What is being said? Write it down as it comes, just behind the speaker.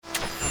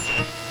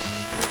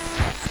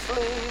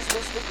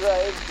the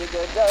grave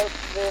digger, don't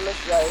feel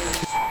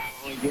ashamed.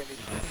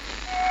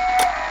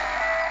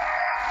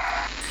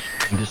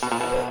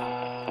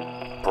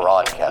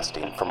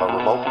 Broadcasting from a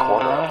remote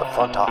corner of the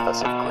front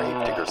office of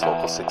Gravediggers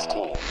Local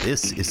 16.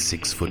 This is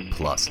 6 Foot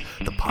Plus,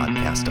 the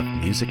podcast of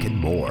music and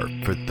more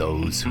for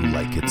those who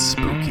like it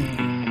spooky.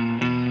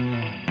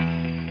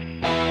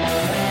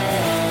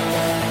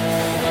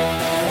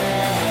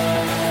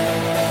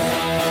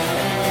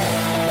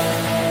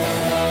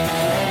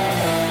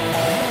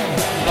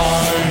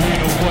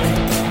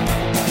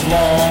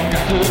 Long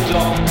after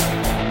dawn,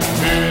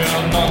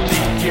 in the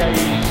deep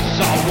gaze,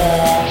 I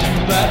want you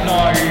that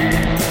night.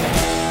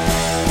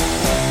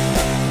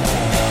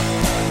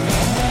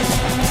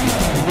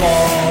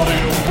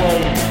 Running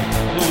away,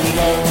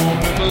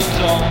 alone in the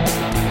dawn,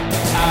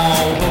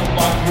 out of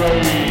my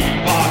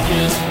grave, I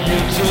get you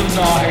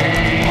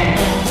tonight. I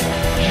know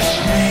your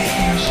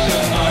screams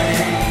tonight,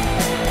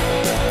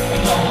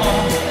 and I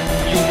hunt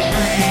your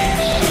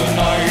dreams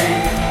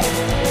tonight.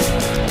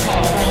 I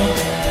want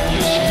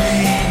your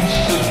screams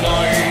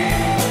tonight,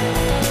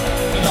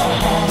 and I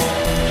haunt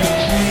your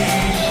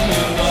dreams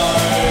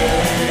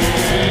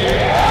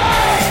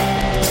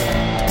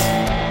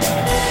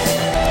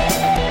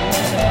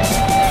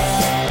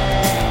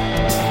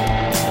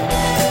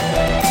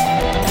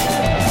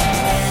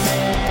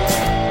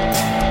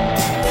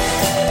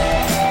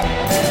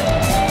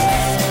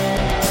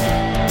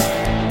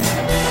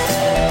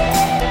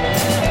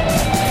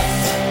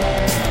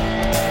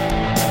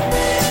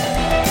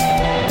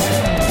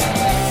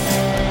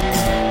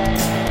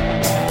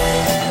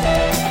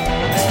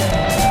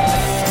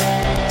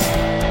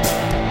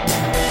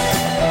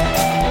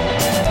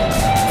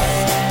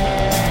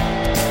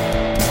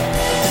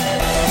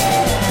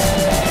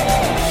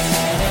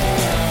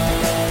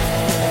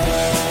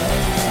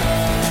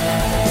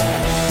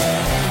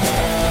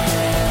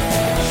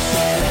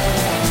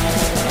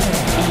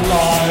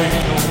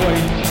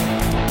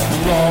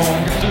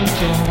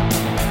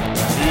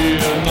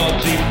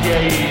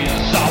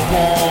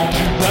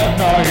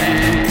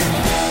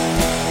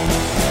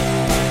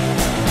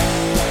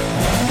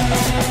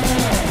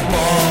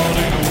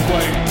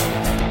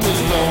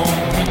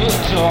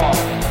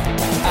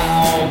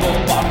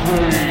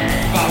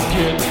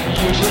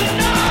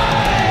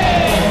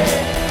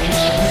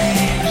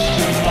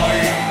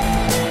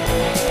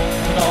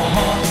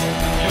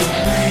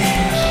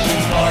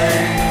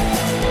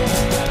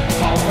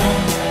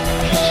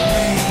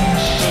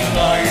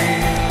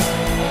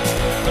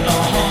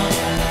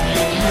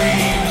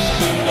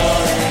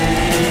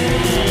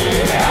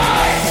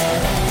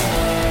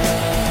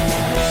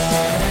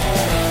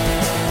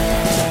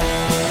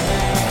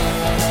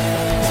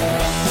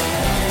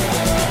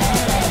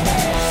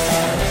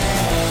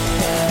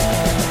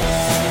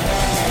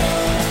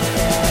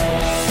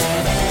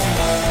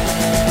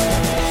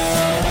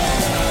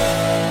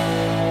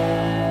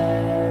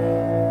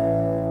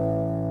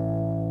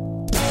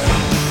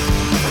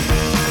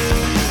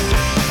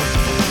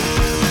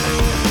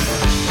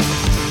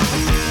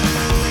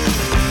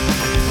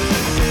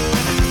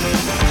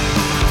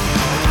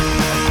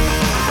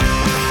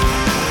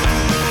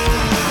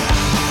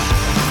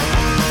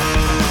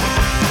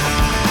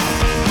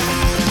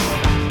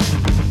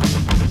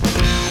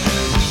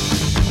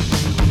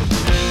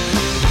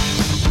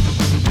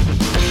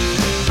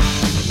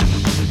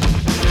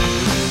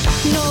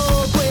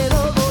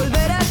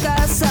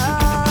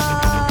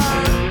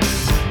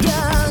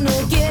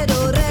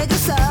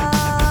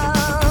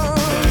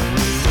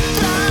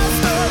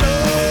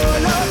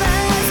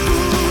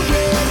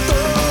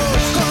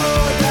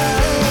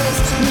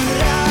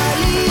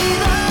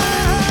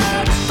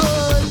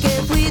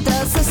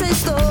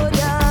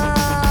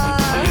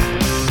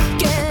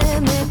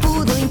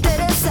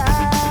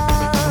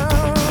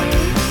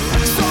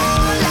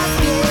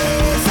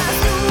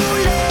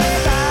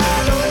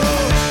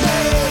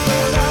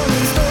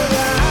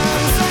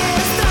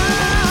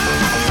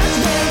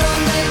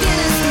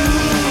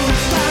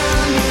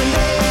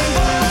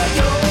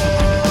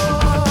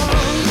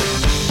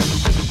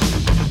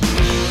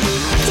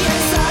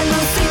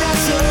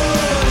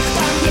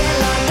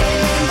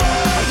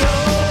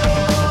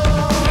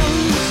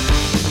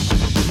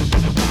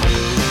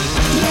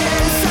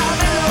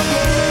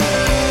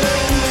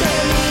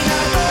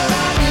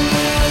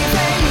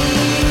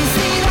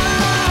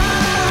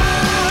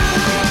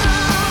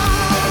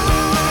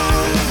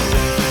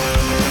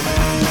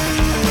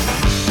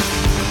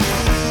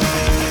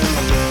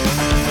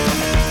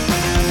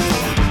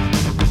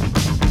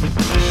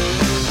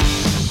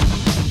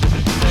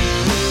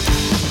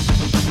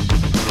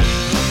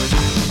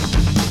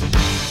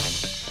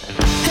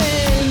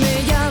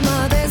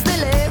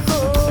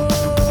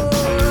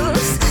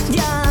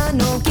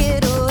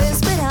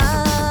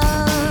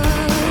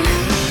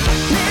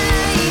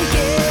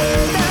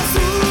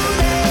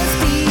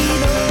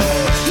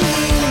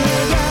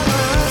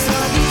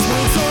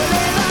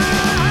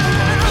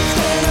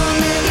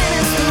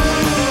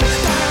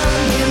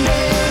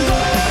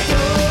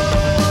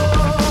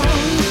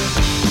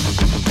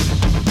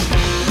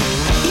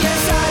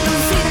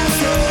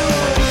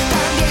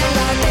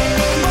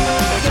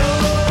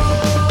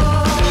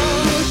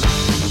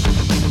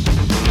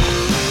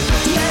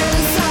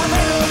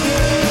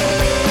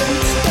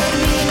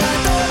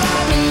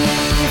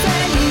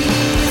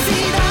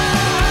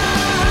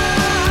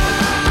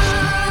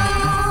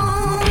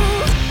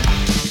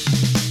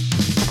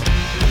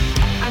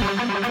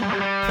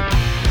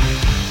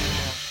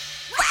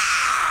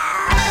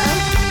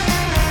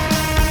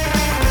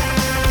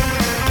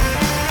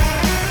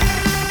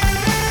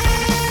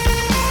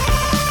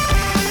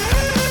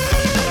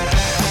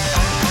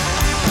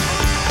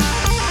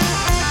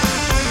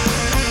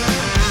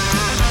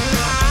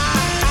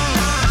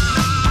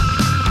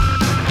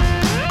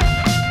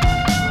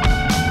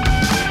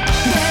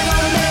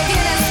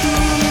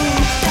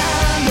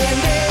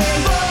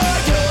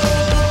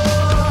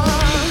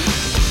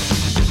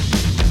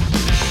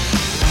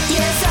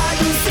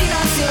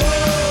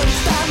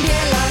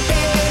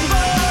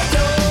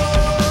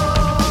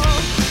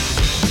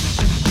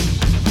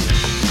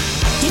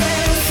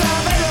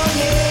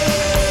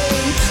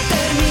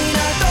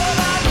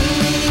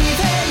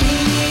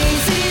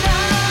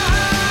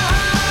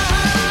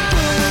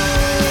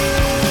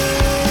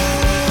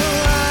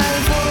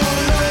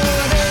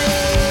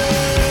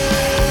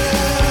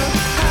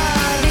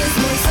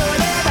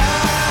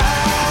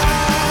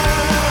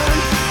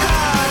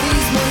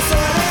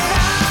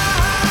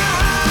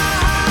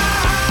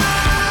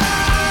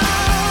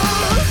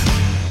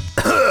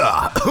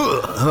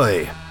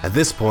At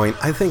this point,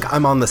 I think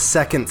I'm on the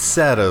second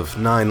set of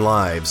 9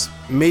 lives,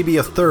 maybe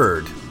a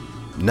third.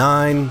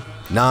 9,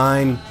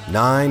 9,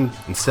 9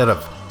 instead of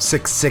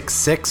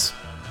 666.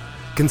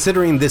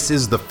 Considering this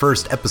is the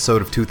first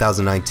episode of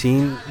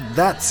 2019,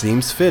 that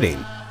seems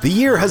fitting. The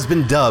year has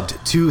been dubbed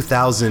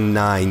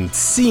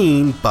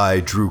 2009 by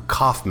Drew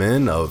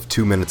Kaufman of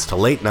 2 Minutes to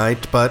Late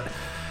Night, but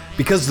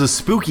because the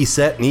spooky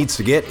set needs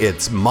to get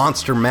its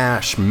Monster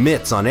Mash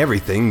mitts on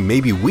everything,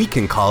 maybe we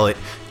can call it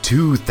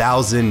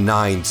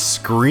 2009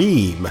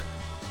 Scream.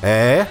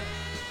 Eh?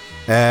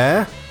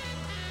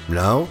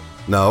 No?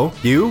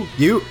 You?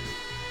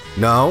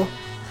 No?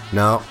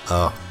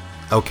 Oh,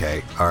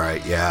 okay,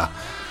 alright, yeah.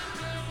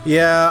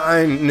 Yeah,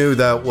 I knew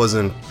that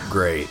wasn't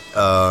great.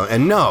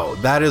 And no,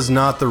 that is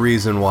not the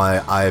reason why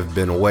I've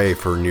been away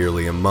for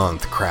nearly a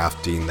month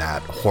crafting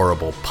that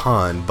horrible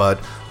pun, but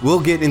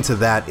we'll get into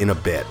that in a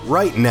bit.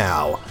 Right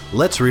now,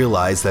 let's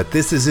realize that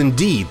this is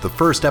indeed the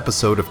first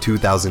episode of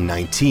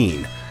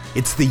 2019.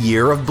 It's the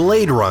year of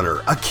Blade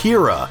Runner,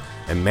 Akira,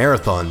 and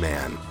Marathon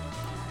Man.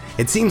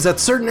 It seems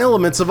that certain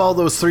elements of all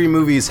those 3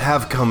 movies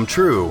have come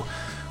true.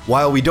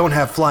 While we don't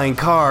have flying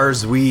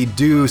cars, we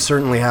do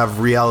certainly have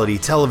reality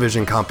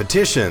television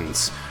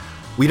competitions.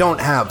 We don't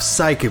have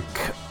psychic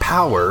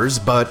powers,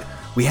 but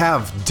we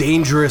have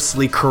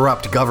dangerously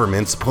corrupt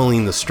governments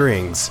pulling the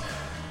strings.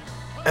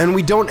 And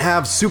we don't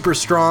have super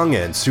strong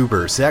and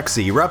super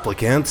sexy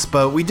replicants,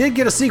 but we did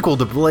get a sequel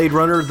to Blade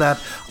Runner that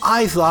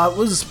I thought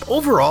was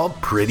overall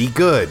pretty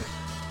good,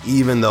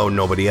 even though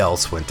nobody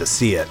else went to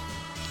see it.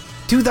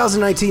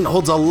 2019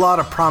 holds a lot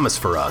of promise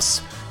for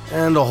us,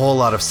 and a whole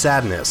lot of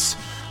sadness.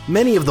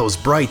 Many of those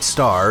bright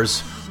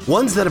stars,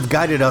 ones that have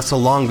guided us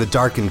along the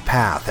darkened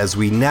path as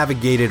we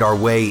navigated our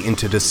way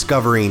into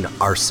discovering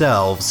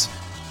ourselves,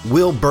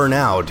 will burn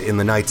out in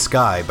the night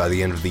sky by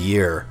the end of the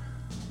year.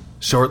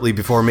 Shortly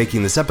before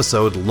making this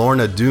episode,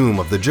 Lorna Doom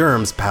of the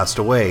Germs passed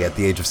away at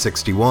the age of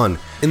 61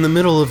 in the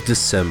middle of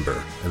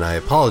December, and I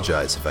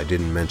apologize if I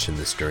didn't mention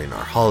this during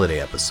our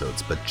holiday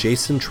episodes, but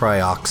Jason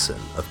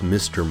Trioxin of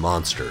Mr.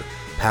 Monster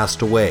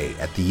passed away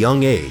at the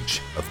young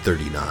age of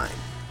 39.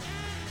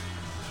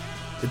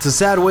 It's a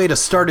sad way to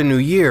start a new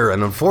year,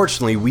 and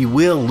unfortunately we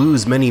will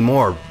lose many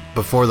more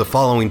before the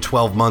following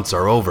 12 months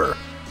are over.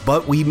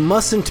 But we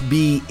mustn't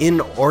be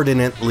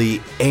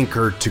inordinately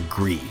anchored to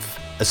grief,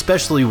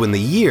 especially when the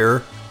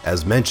year,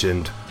 as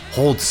mentioned,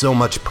 holds so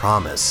much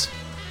promise.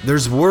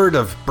 There's word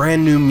of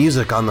brand new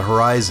music on the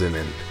horizon,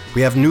 and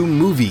we have new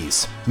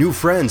movies, new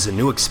friends, and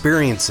new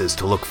experiences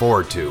to look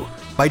forward to.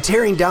 By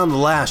tearing down the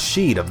last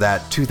sheet of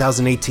that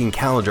 2018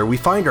 calendar, we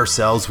find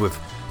ourselves with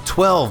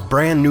 12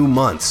 brand new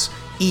months,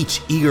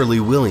 each eagerly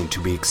willing to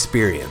be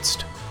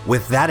experienced.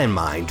 With that in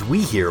mind,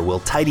 we here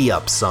will tidy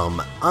up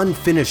some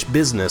unfinished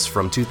business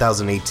from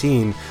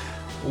 2018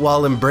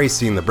 while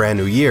embracing the brand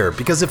new year,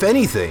 because if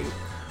anything,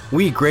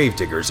 we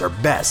gravediggers are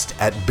best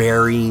at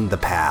burying the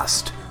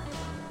past.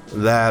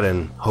 That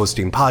and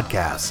hosting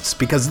podcasts,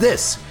 because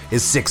this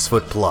is 6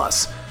 Foot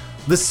Plus,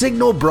 the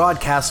signal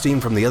broadcasting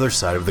from the other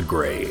side of the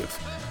grave.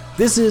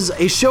 This is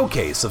a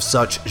showcase of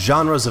such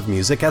genres of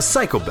music as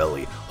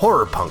psychobilly,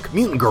 horror punk,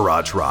 mutant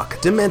garage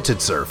rock,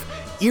 demented surf,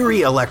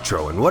 eerie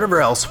electro, and whatever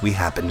else we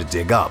happen to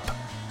dig up.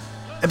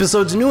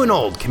 Episodes new and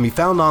old can be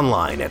found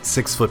online at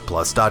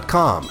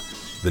 6footplus.com,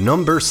 the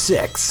number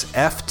 6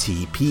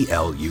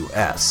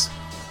 FTPLUS.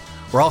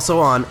 We're also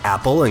on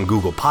Apple and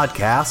Google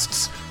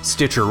Podcasts,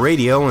 Stitcher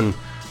Radio, and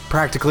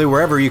practically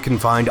wherever you can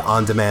find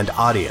on-demand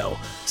audio.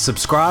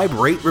 Subscribe,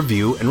 rate,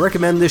 review, and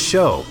recommend this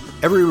show.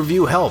 Every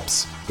review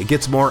helps. It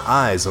gets more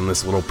eyes on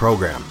this little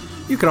program.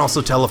 You can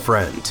also tell a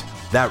friend.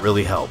 That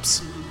really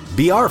helps.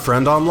 Be our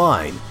friend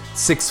online.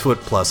 6 Foot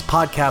Plus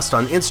Podcast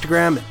on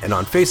Instagram, and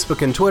on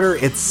Facebook and Twitter,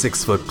 it's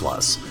 6 Foot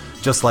Plus.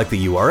 Just like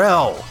the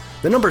URL,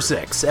 the number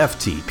 6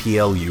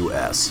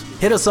 FTPLUS.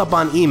 Hit us up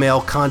on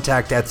email,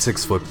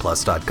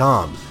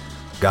 contact@6footplus.com.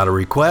 Got a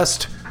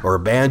request or a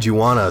band you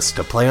want us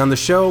to play on the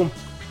show?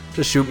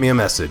 Just shoot me a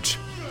message.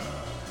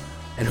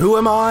 And who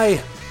am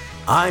I?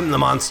 I'm the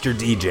monster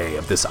DJ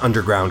of this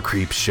underground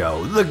creep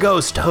show, the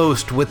ghost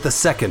host with the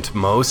second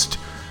most,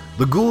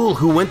 the ghoul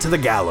who went to the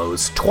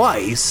gallows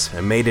twice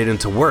and made it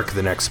into work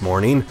the next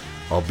morning,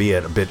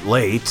 albeit a bit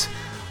late.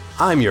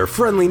 I'm your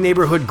friendly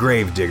neighborhood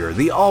gravedigger,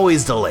 the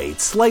always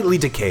delayed, slightly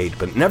decayed,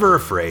 but never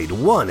afraid,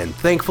 one and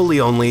thankfully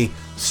only,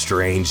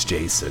 Strange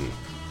Jason.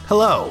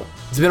 Hello.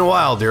 It's been a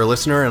while, dear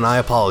listener, and I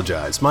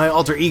apologize. My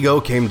alter ego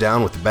came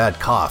down with a bad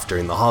cough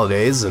during the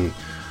holidays, and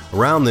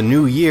around the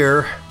new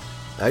year,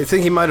 I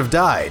think he might have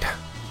died.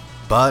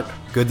 But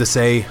good to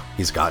say,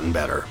 he's gotten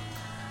better.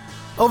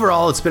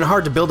 Overall, it's been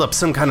hard to build up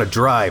some kind of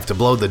drive to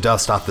blow the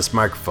dust off this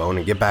microphone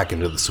and get back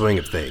into the swing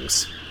of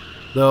things.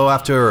 Though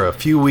after a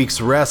few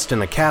weeks rest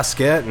in a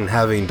casket and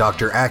having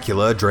Dr.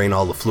 Acula drain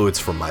all the fluids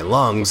from my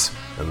lungs,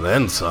 and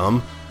then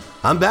some,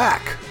 I'm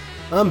back.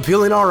 I'm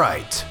feeling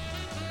alright.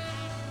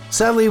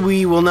 Sadly,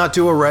 we will not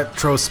do a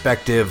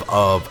retrospective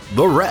of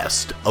the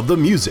rest of the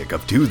music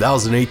of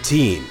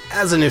 2018,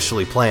 as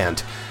initially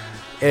planned.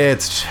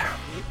 It's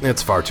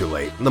it's far too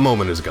late. The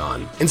moment is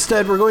gone.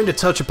 Instead, we're going to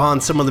touch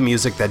upon some of the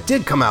music that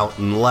did come out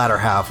in the latter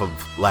half of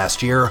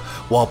last year,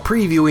 while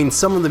previewing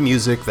some of the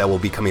music that will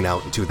be coming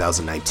out in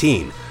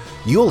 2019.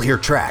 You'll hear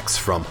tracks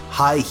from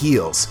High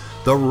Heels,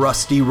 The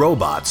Rusty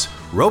Robots,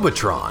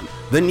 Robotron,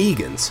 The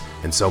Negans,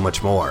 and so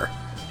much more.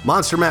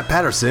 Monster Matt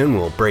Patterson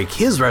will break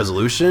his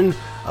resolution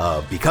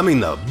of becoming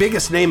the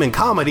biggest name in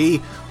comedy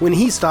when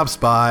he stops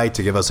by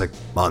to give us a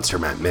Monster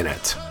Matt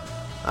Minute.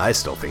 I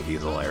still think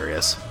he's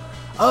hilarious.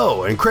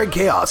 Oh, and Craig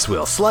Chaos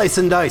will slice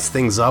and dice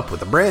things up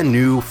with a brand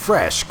new,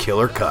 fresh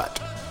killer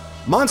cut.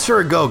 Monster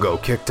A Go-Go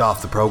kicked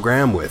off the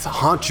program with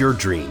Haunt Your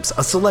Dreams,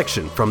 a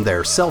selection from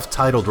their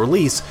self-titled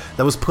release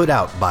that was put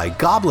out by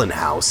Goblin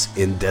House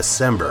in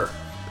December.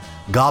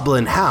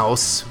 Goblin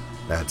House,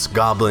 that's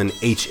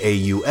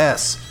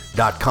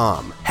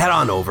GoblinHaus.com. Head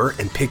on over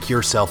and pick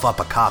yourself up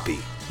a copy.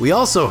 We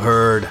also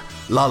heard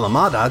La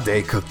Lamada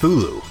de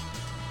Cthulhu,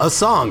 a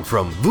song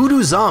from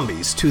Voodoo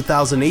Zombies'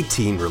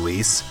 2018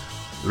 release,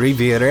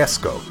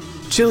 Rivieresco.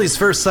 Chile's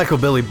first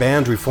psychobilly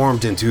band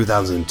reformed in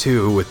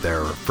 2002 with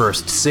their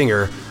first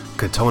singer,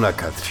 Katona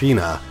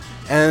Katrina,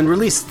 and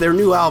released their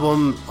new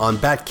album on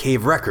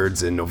Batcave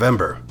Records in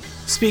November.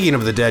 Speaking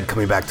of the dead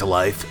coming back to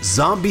life,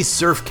 Zombie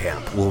Surf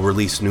Camp will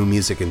release new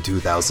music in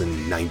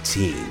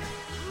 2019.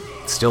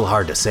 It's still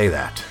hard to say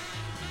that.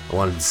 I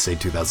wanted to say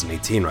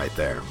 2018 right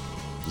there.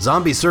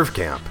 Zombie Surf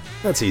Camp,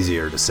 that's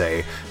easier to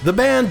say. The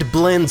band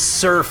blends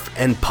surf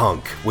and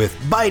punk with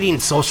biting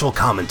social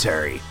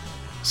commentary.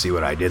 See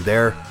what I did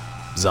there?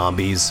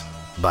 Zombies,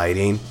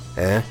 biting,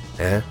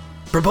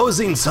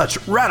 proposing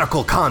such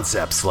radical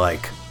concepts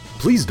like,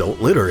 please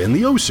don't litter in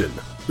the ocean.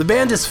 The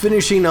band is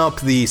finishing up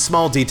the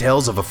small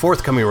details of a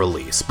forthcoming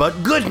release,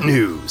 but good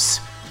news!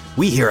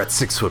 We here at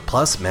 6 Foot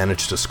Plus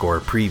managed to score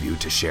a preview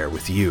to share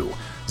with you.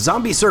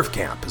 Zombie Surf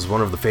Camp is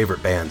one of the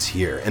favorite bands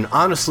here, and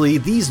honestly,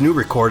 these new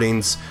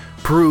recordings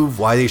prove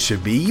why they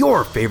should be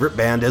your favorite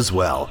band as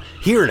well.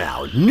 Here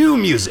now, new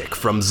music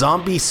from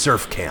Zombie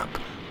Surf Camp.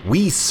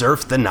 We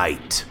Surf the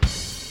Night.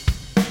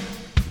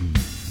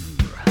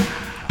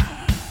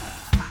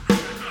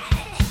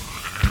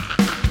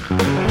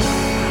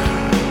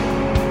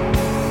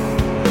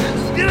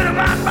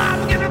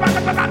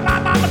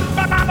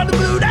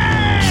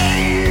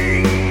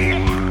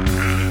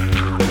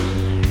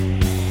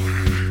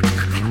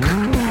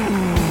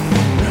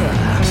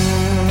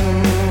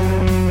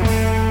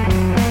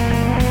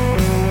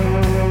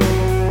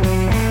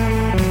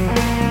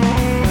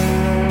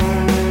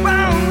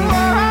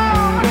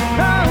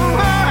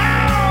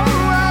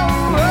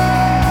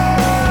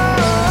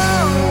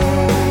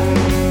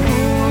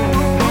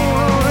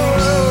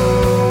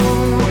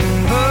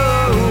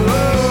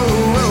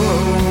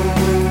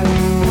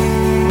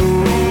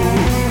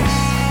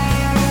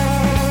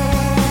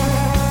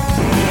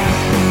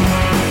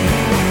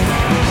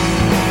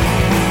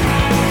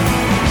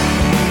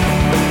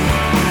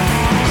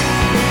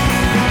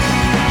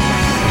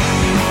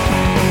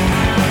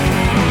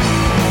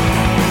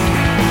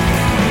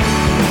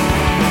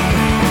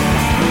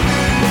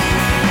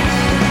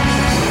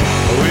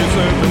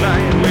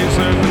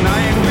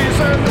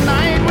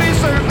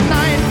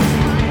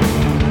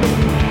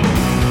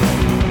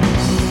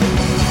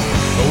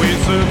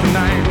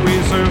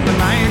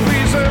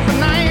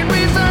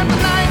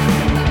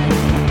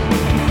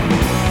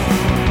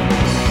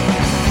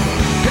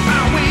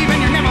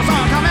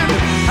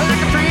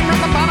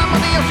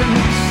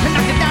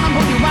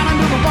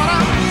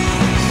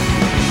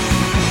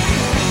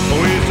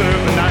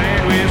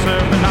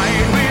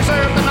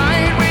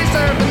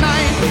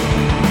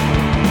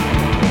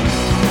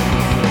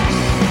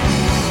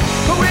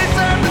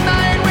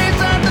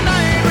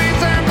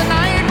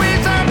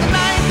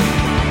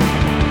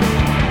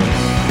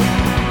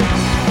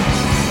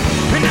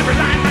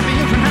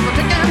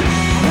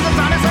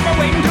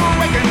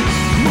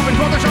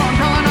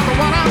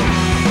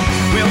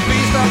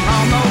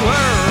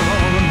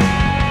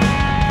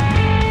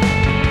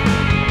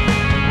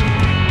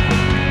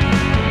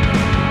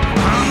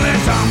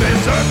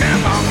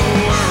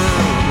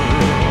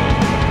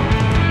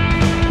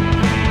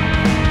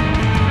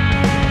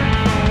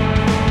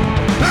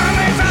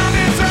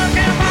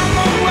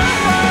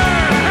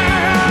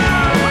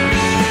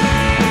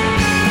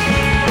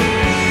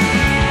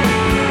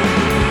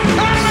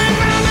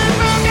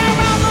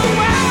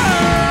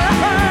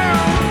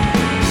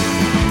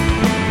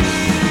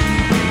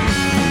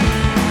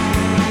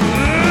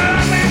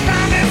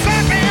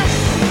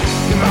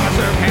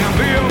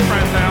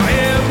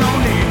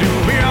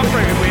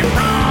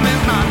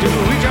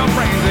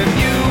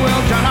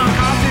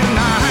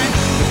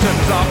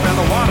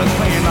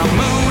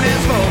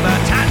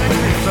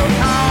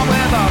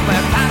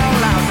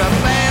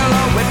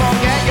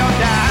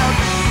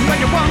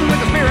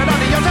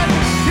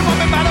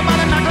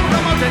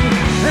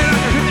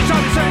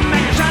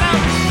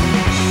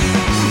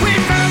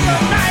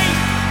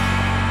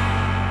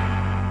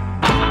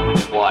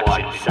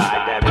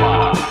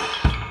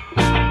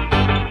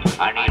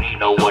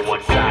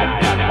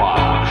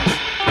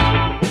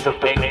 It's a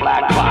big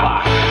black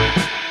box.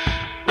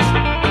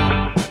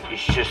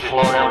 It's just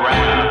floating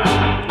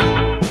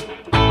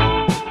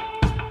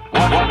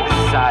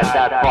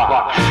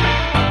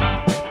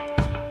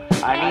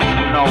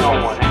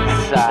know what's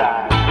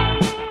inside.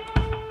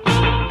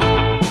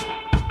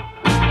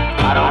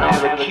 I don't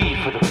have a key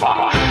for the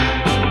box.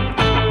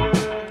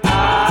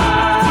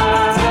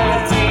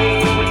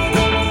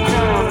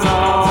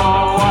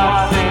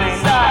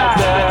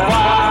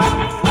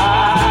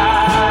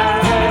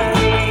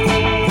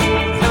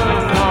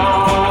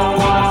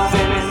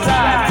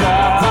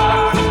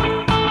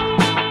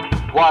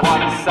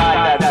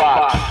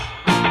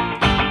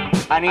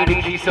 I need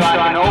a key so I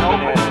can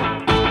open it.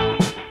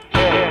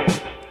 Hey,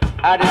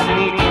 I just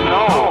need to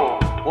know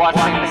what's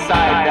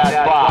inside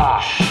that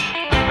box.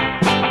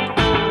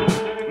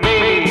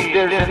 Maybe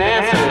there's an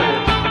answer.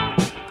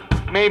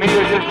 Maybe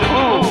there's a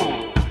clue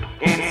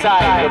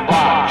inside the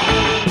box.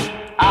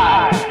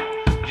 I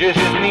just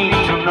need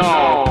to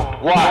know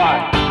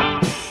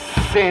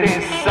what's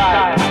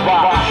inside the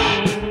box.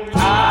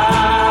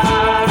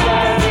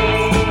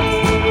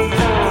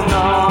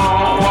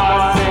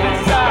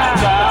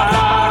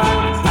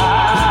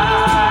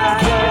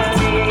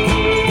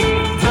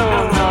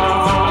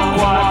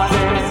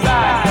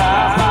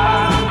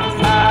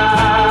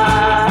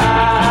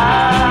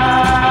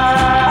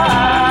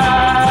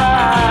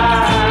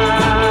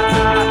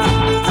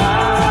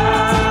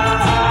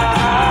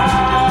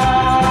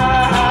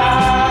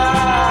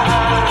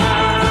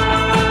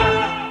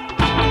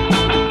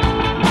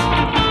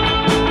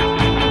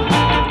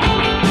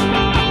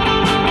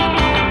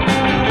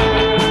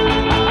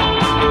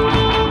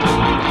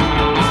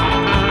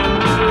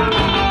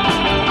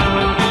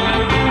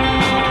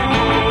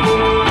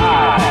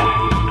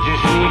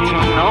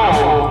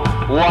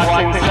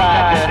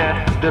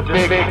 The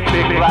big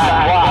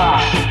black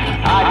box.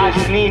 I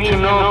just need to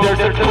know if there's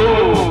a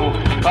clue or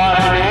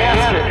an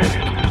answer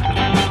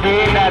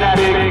in that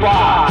big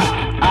box.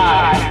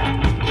 I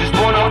just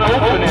want to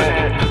open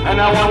it, and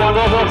I want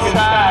to look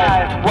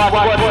inside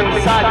what's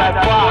inside that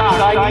box.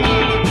 I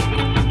need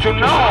to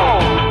know.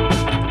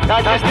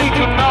 I just need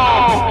to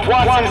know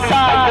what's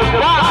inside the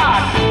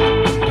box.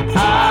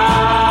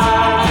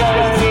 I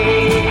just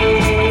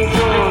need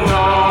to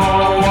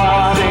know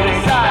what's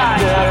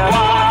inside the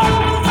box.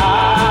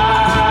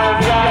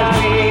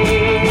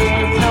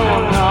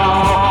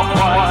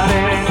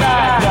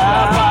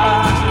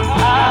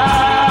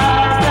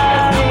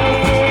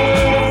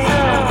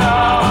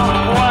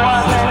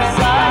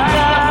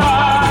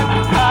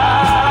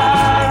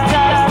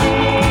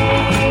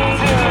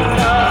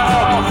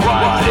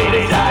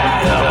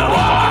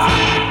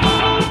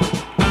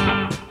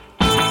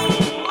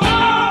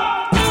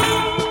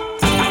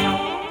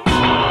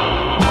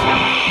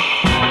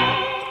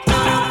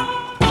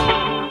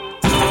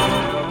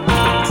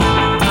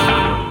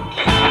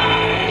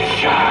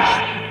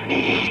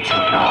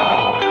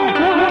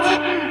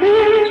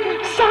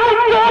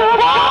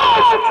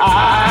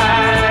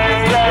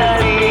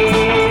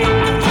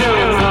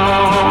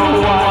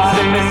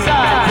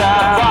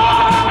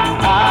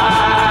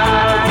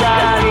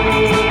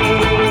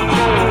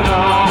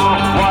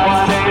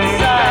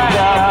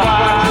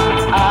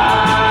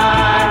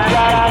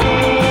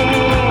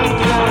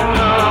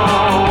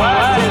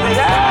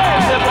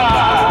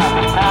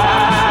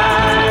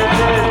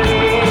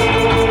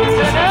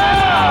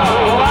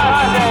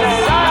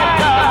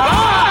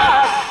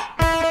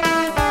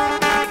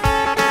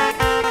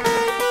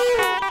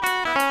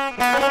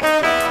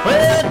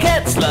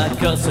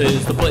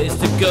 Is the place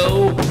to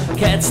go.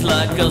 Cats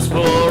like us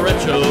for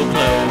retro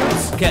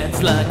clothes.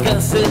 Cats like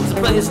us, it's a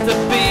place to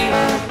be.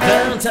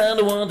 Downtown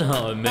to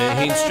Tonawanda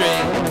Main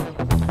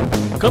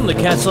Street. Come to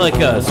Cats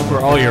Like Us for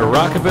all your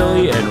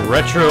rockabilly and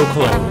retro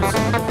clothes.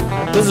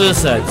 Visit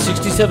us at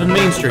 67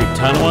 Main Street,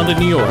 Tonawanda,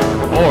 New York,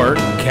 or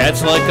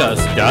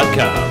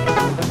catslikeus.com.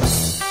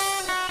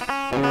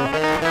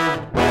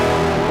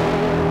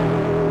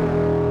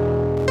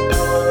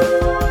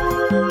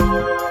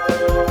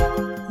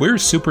 We're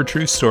Super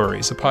True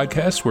Stories, a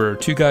podcast where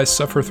two guys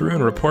suffer through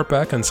and report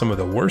back on some of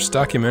the worst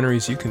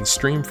documentaries you can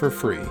stream for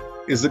free.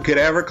 Is the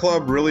Cadaver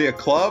Club really a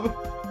club?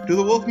 Do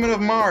the Wolfmen of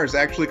Mars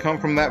actually come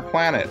from that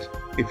planet?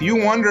 If you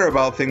wonder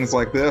about things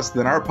like this,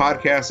 then our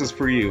podcast is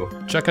for you.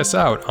 Check us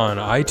out on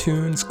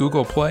iTunes,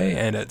 Google Play,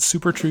 and at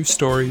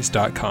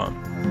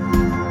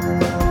supertruestories.com.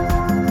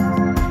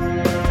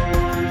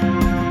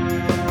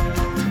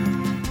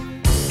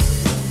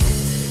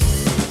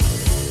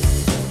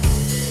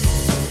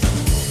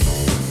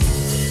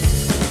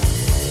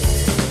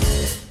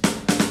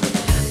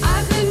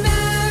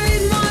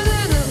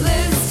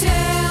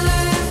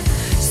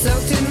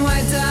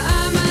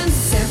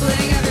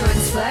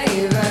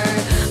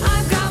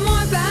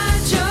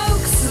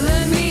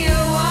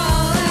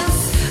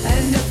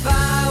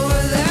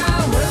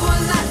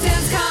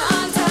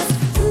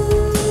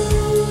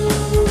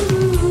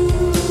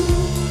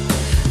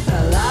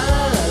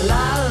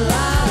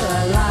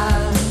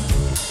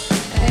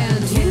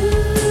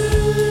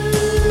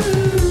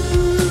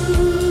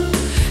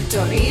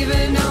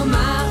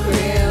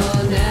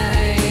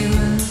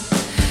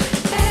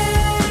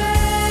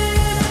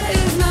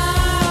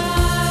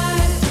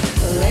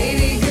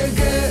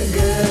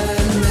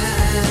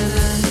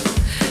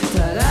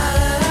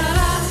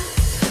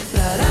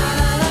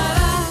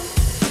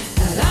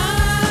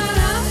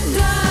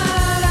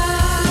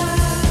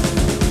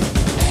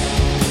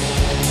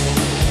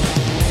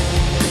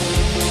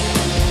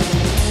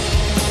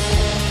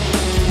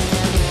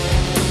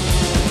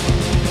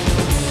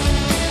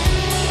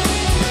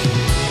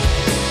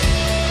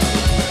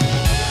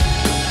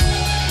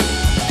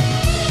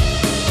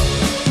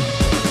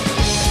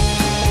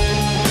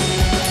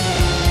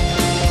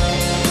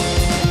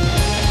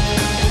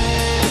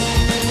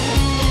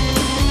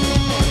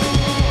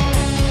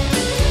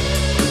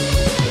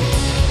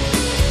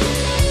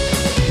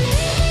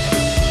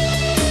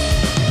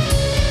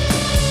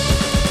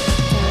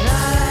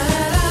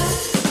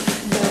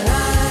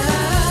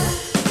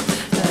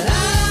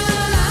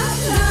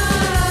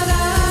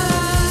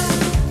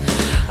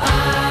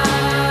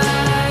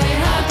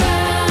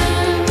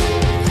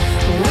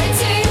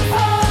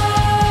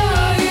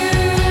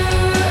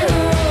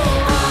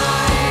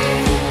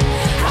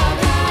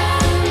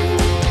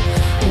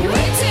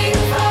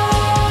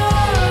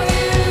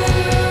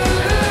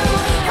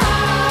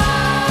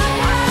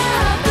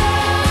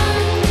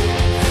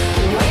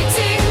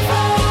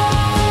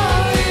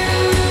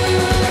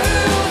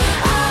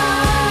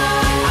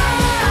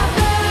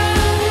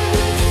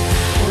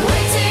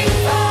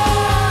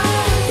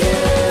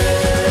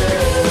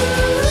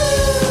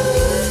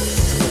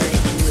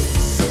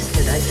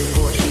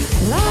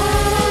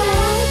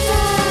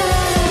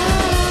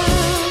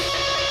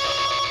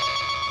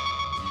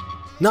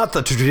 Not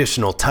the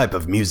traditional type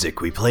of music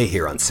we play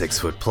here on 6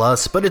 Foot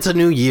Plus, but it's a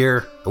new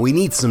year, and we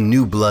need some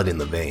new blood in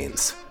the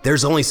veins.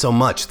 There's only so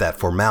much that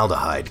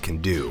formaldehyde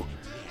can do.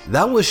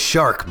 That was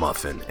Shark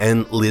Muffin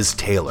and Liz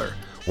Taylor,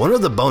 one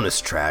of the bonus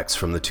tracks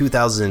from the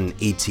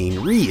 2018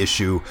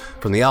 reissue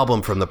from the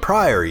album from the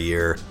prior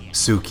year,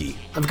 Suki.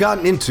 I've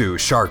gotten into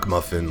Shark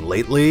Muffin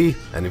lately,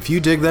 and if you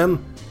dig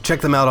them,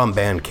 check them out on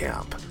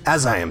Bandcamp.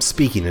 As I am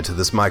speaking into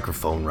this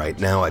microphone right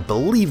now, I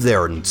believe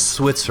they're in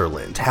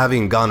Switzerland,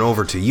 having gone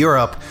over to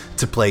Europe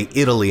to play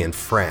Italy and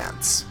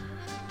France.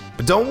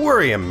 But don't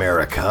worry,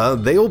 America,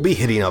 they will be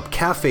hitting up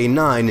Cafe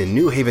 9 in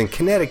New Haven,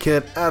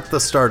 Connecticut at the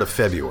start of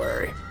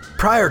February.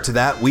 Prior to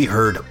that, we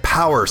heard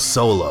Power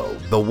Solo,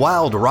 the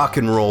wild rock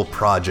and roll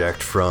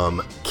project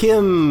from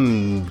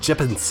Kim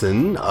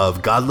Jeppesen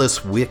of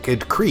Godless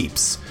Wicked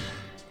Creeps.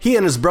 He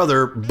and his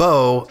brother,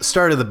 Bo,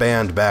 started the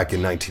band back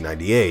in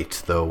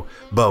 1998, though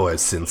Bo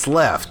has since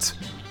left.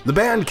 The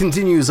band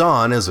continues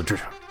on as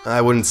I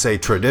wouldn't say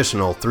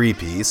traditional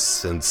three-piece,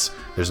 since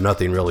there's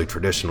nothing really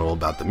traditional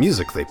about the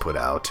music they put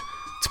out.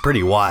 It's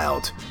pretty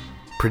wild,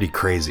 pretty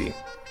crazy,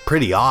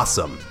 pretty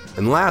awesome.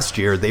 And last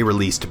year, they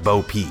released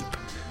Bo Peep.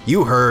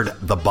 You heard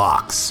The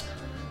Box.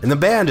 And the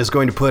band is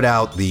going to put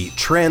out the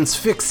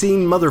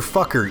Transfixing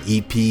Motherfucker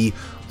EP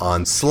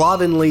on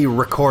Slovenly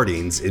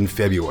Recordings in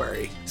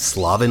February.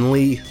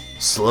 Slovenly?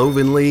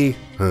 Slovenly?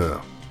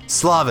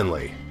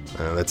 Slovenly.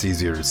 That's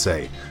easier to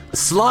say.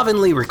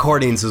 Slovenly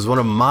Recordings is one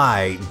of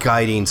my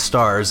guiding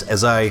stars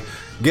as I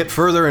get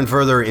further and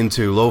further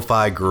into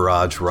lo-fi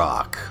garage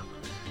rock.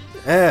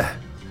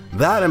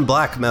 That and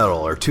black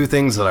metal are two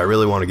things that I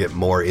really want to get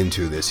more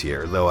into this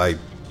year, though I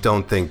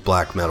don't think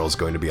black metal is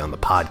going to be on the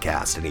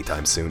podcast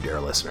anytime soon, dear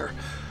listener.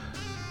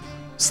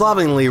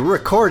 Slovenly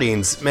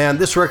Recordings, man,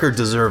 this record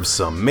deserves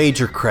some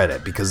major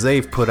credit because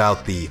they've put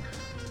out the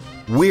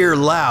We're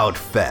Loud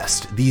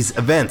Fest, these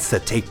events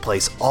that take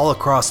place all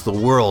across the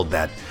world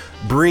that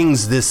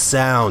brings this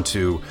sound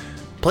to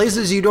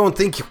places you don't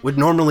think would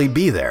normally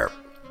be there.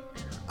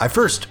 I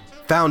first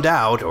found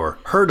out or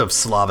heard of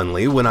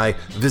Slovenly when I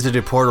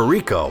visited Puerto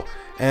Rico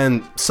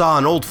and saw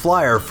an old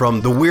flyer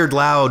from the Weird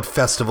Loud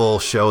Festival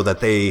show that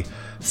they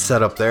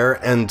set up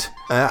there, and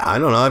I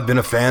don't know, I've been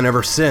a fan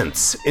ever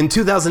since. In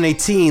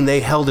 2018, they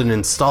held an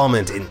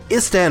installment in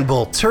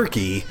Istanbul,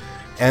 Turkey,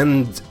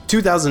 and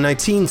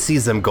 2019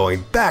 sees them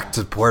going back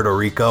to Puerto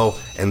Rico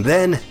and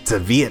then to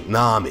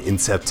Vietnam in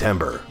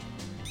September.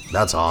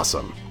 That's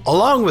awesome.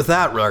 Along with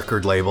that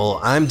record label,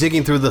 I'm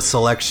digging through the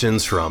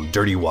selections from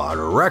Dirty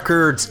Water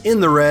Records, In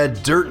the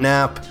Red, Dirt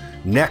Nap,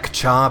 Neck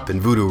Chop, and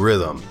Voodoo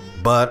Rhythm.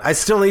 But I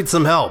still need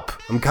some help.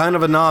 I'm kind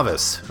of a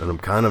novice, and I'm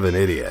kind of an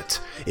idiot.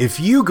 If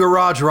you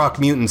garage rock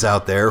mutants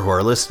out there who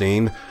are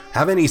listening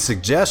have any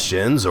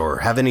suggestions or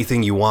have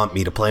anything you want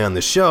me to play on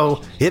the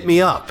show, hit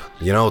me up.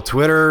 You know,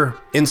 Twitter,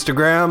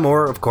 Instagram,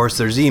 or of course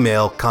there's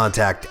email,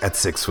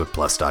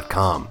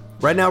 contact@sixfootplus.com.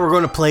 Right now we're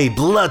going to play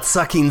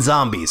Blood-Sucking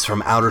Zombies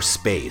from Outer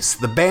Space.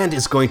 The band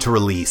is going to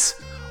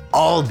release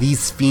All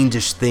These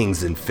Fiendish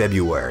Things in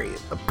February,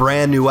 a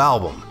brand new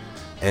album.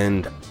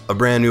 And a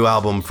brand new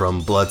album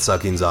from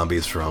Blood-Sucking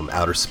Zombies from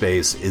Outer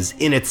Space is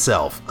in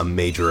itself a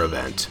major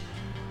event.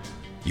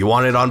 You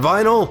want it on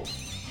vinyl?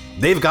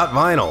 They've got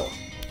vinyl.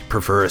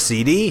 Prefer a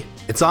CD?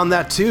 It's on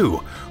that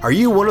too. Are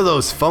you one of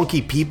those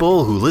funky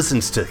people who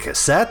listens to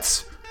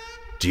cassettes?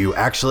 Do you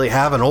actually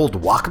have an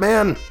old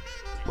Walkman?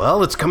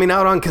 Well, it's coming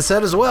out on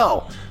cassette as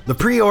well. The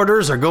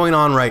pre-orders are going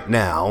on right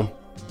now.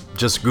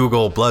 Just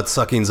Google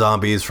Blood-Sucking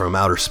Zombies from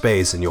Outer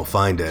Space and you'll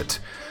find it.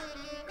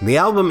 And the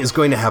album is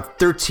going to have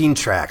 13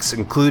 tracks,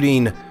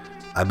 including,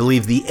 I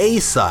believe, the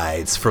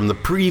A-sides from the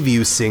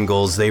preview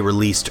singles they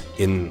released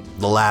in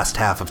the last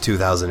half of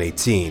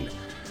 2018.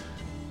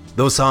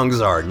 Those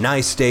songs are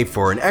Nice Day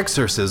for an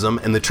Exorcism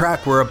and the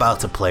track we're about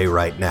to play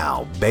right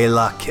now,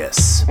 Bela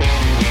Kiss.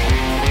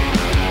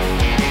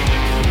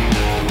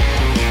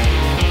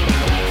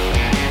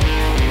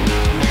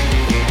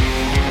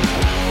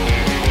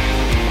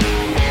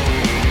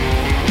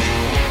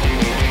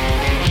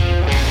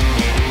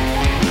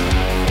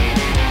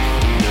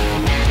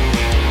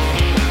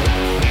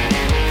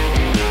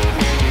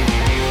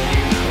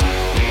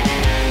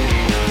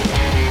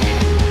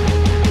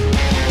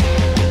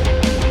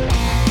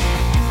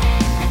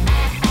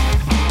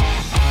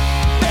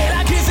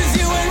 Bela kisses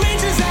you and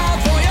reaches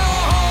out for your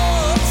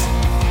heart.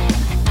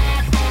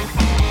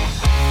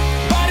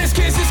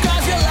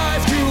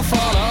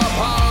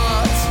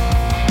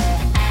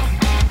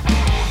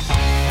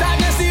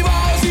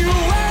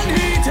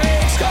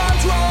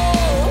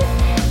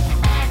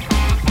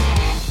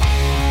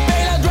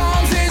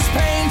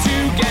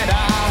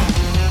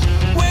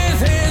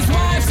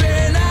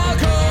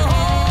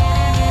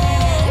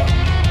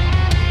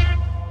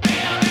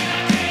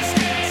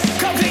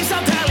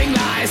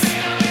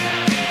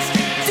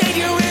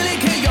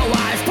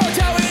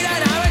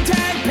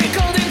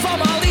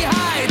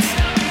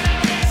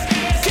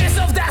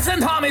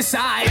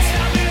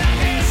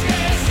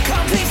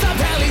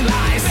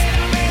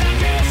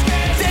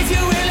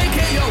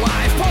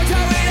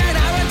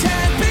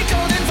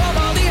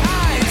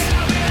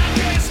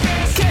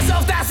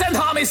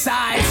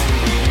 homicides.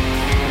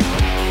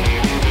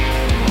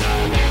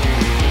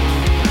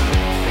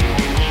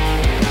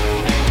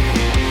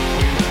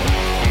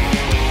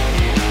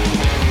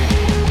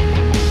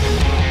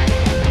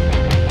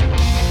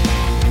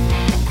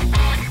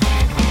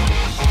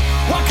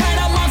 What kind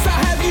of monster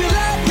have you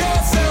let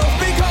yourself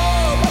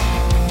become?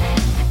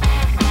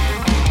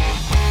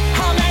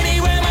 How many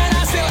women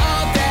are still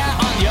out there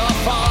on your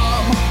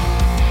farm?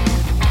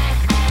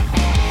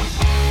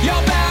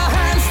 Your bare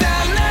hands,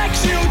 their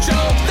necks, you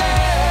choke them.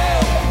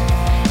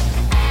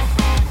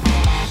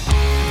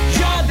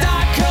 Your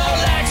dark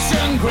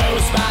collection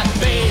grows back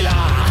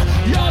paler.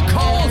 Your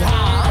cold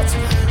heart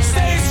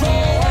stays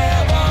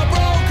forever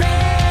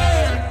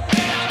broken.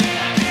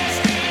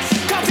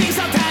 Companies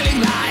are telling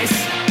lies.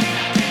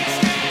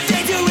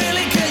 Did you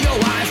really kill your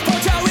wife?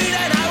 Put your weed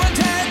and iron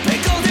tan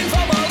pickled in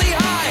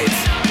formaldehyde.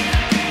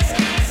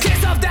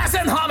 Kiss of death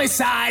and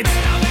homicides.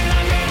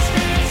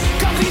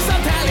 Companies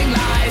are telling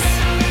lies.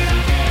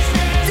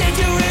 Did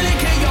you really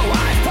kill your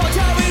wife? Put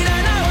your weed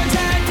and iron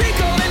tan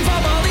pickled in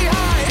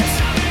formaldehyde.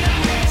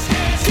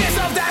 Kiss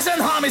of death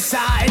and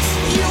homicides.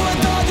 You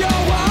adored your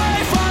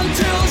wife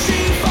until she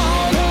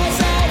found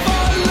herself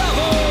a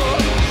lover.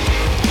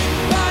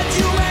 But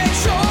you made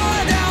sure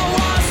there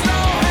was no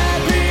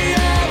happy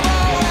ever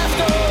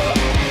after.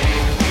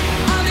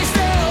 And it's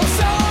still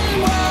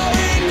somewhere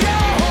in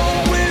your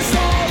home with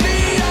all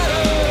the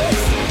others.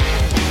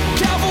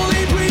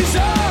 Carefully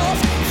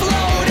preserved,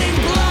 floating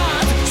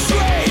blood,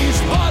 strange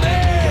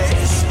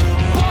bodies,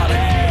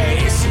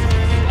 bodies,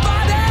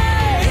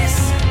 bodies.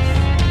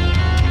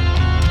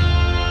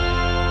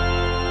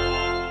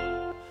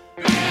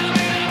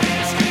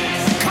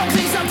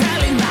 Companies are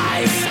telling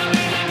lies.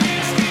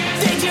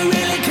 Did you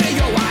really kill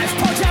your wife?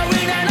 Put your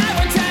weed and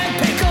iron tan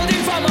pickled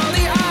in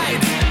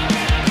formaldehyde.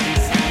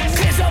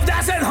 Kiss of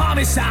death and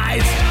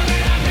homicides.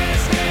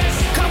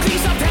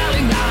 Companies are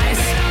telling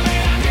lies.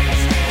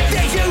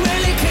 Did you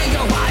really kill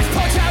your wife?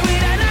 Put your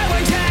weed and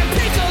iron tan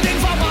pickled in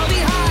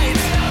formaldehyde.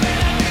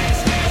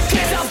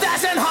 Kiss of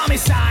death and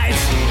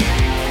homicides.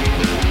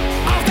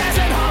 Of death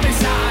and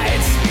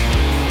homicides.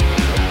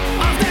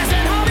 Of death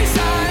and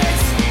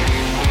homicides.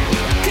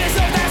 Kiss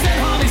of death and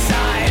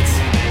homicides.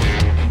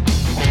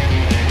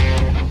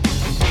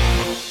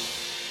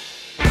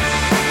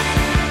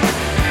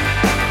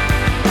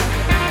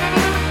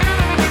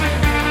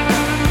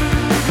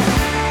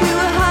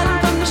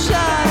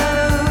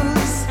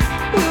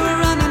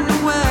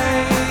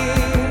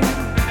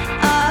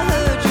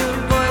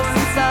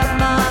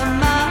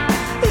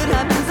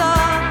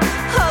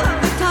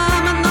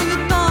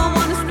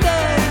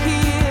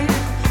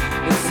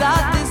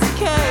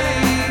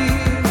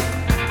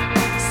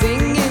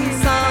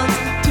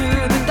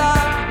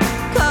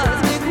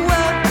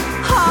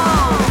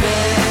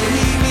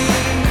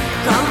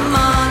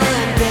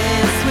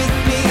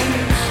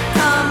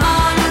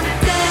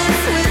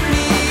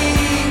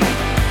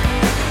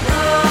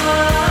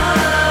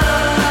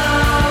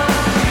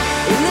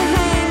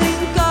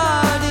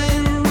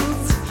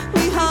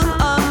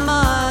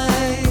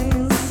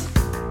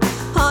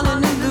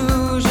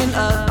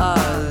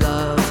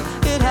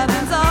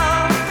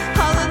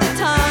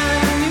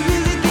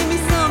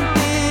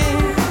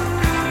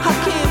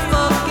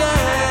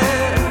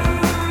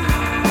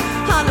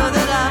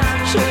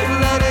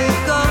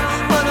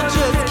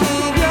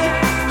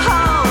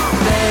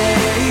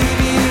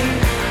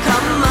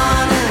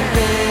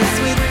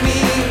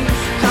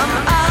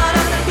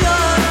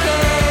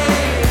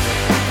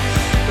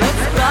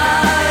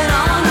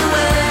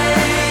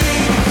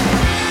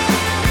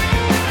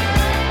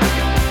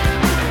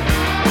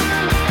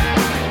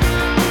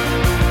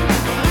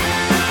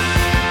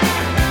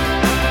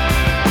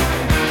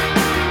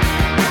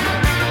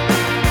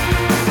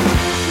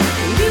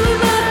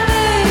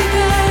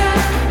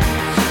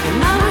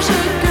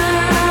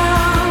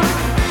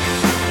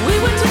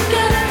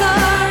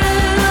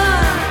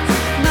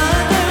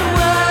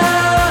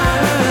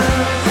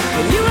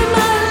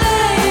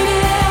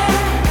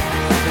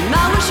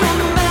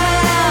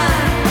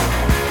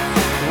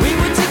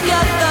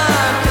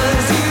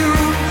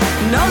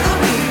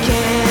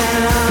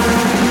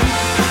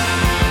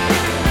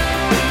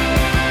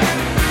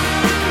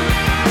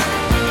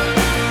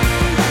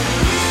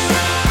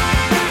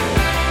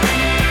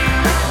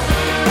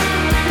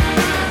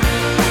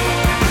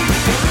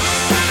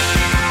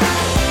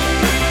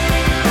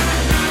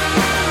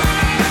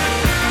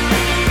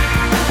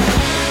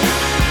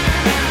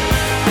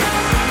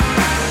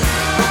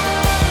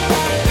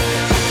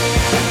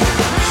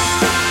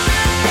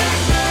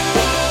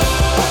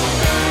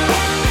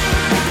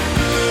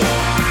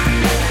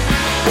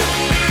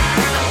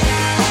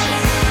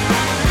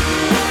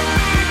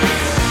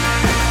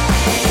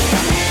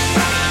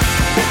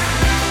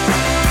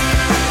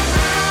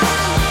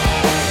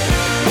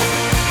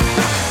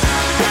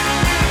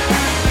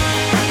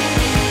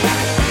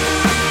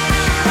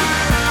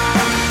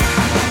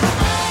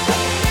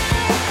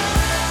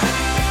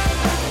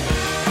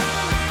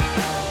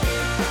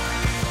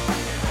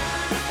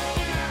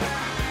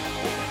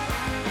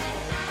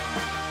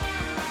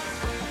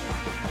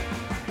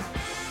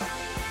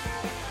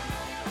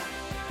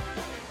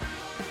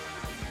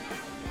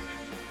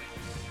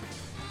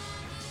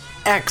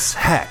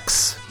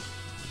 X-Hex.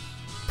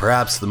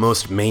 Perhaps the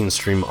most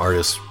mainstream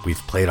artist we've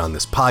played on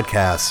this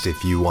podcast,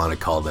 if you want to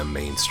call them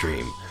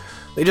mainstream.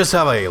 They just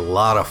have a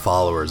lot of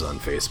followers on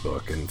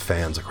Facebook and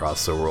fans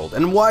across the world,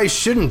 and why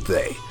shouldn't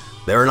they?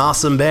 They're an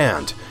awesome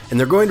band, and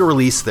they're going to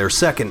release their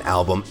second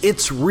album,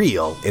 It's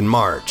Real, in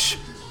March.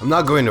 I'm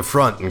not going to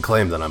front and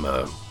claim that I'm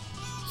a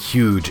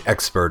huge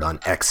expert on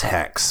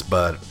X-Hex,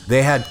 but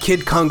they had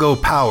Kid Congo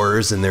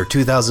Powers in their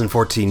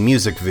 2014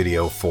 music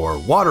video for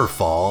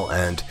Waterfall,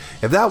 and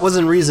if that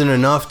wasn't reason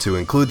enough to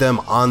include them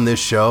on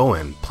this show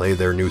and play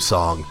their new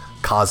song,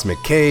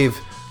 Cosmic Cave,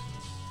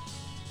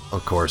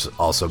 of course,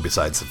 also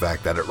besides the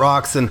fact that it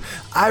rocks, and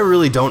I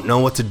really don't know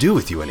what to do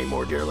with you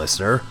anymore, dear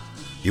listener.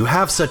 You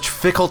have such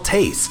fickle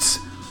tastes.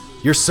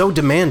 You're so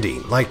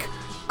demanding, like,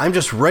 I'm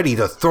just ready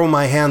to throw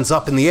my hands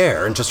up in the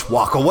air and just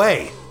walk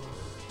away.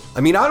 I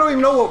mean, I don't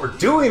even know what we're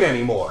doing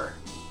anymore.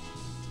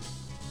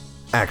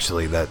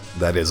 Actually, that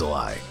is a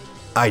lie.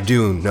 I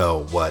do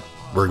know what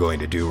we're going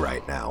to do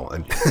right now.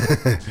 And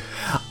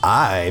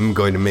I'm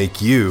going to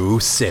make you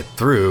sit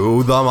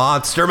through the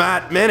Monster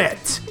Matt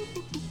Minute.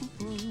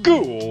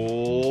 Good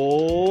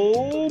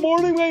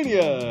morning,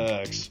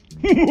 Maniacs.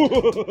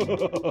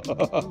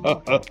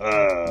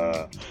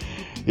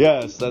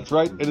 Yes, that's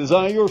right. It is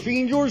I, your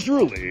fiend, yours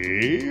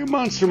truly,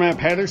 Monster Matt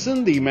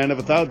Patterson, the man of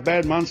 1,000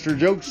 bad monster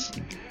jokes,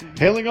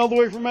 hailing all the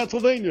way from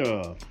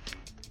Pennsylvania.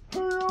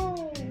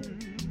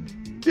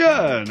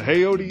 Yeah, and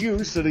hey-o to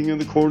you, sitting in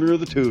the corner of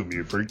the tube,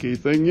 you freaky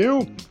thing,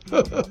 you.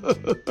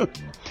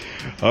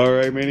 All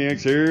right,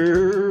 Maniacs,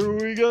 here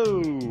we go.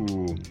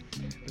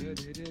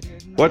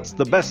 What's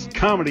the best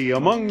comedy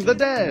among the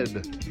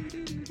dead?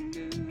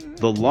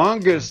 The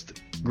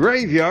Longest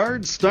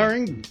Graveyard,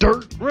 starring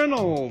Dirt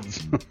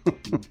Reynolds.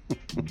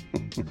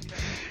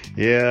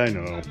 Yeah, I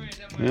know.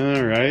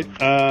 All right.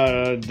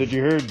 Did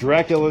you hear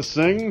Dracula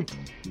sing?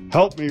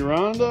 Help me,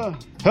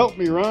 Rhonda. Help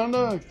me,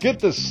 Rhonda. Get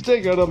the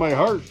stake out of my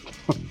heart.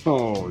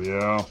 Oh,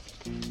 yeah.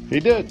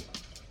 He did.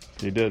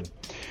 Did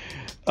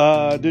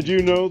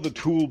you know the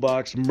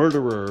Toolbox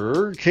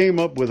Murderer came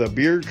up with a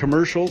beer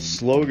commercial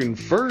slogan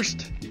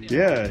first?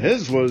 Yeah,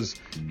 his was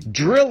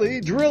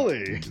Drilly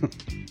Drilly.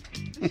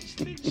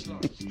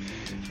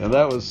 And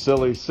that was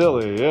silly.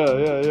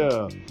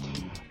 Yeah.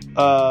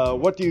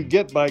 What do you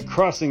get by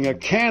crossing a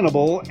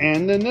cannibal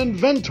and an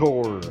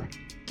inventor?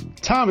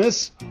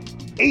 Thomas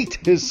ate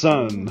his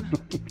son.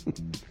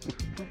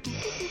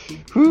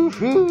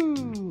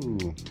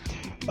 Woo-hoo.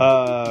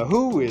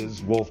 Who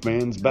is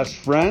Wolfman's best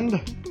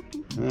friend?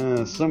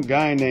 Some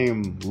guy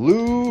named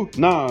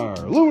Lunar.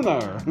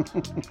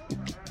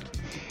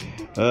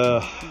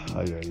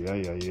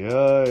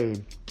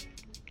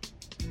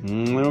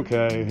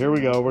 Okay, here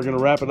we go. We're going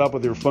to wrap it up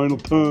with your final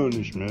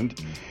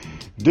punishment.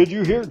 Did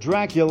you hear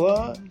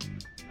Dracula?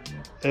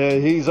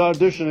 He's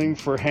auditioning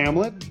for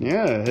Hamlet.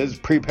 Yeah, his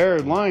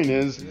prepared line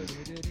is,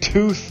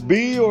 tooth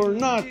be or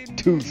not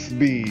tooth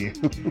be?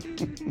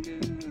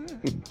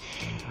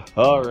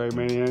 All right,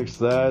 Maniacs,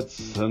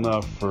 that's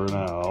enough for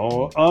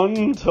now.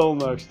 Until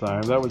next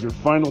time, that was your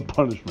final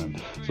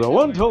punishment.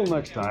 So until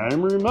next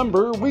time,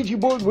 remember, Ouija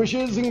board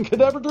wishes and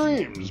cadaver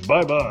dreams.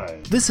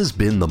 Bye-bye. This has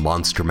been the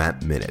Monster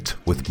Matt Minute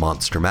with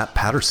Monster Matt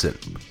Patterson.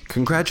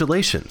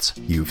 Congratulations,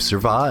 you've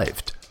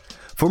survived.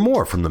 For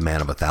more from the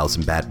man of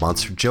 1,000 bad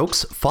monster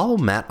jokes, follow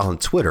Matt on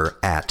Twitter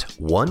at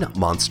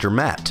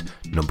 @OneMonsterMatt,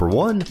 number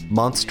 1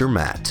 Monster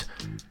Matt.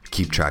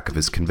 Keep track of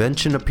his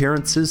convention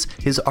appearances,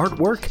 his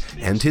artwork,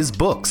 and his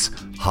books,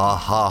 Ha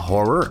Ha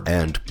Horror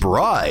and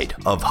Bride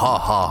of Ha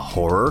Ha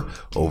Horror,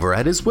 over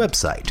at his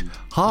website,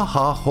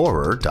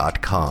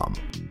 hahahorror.com.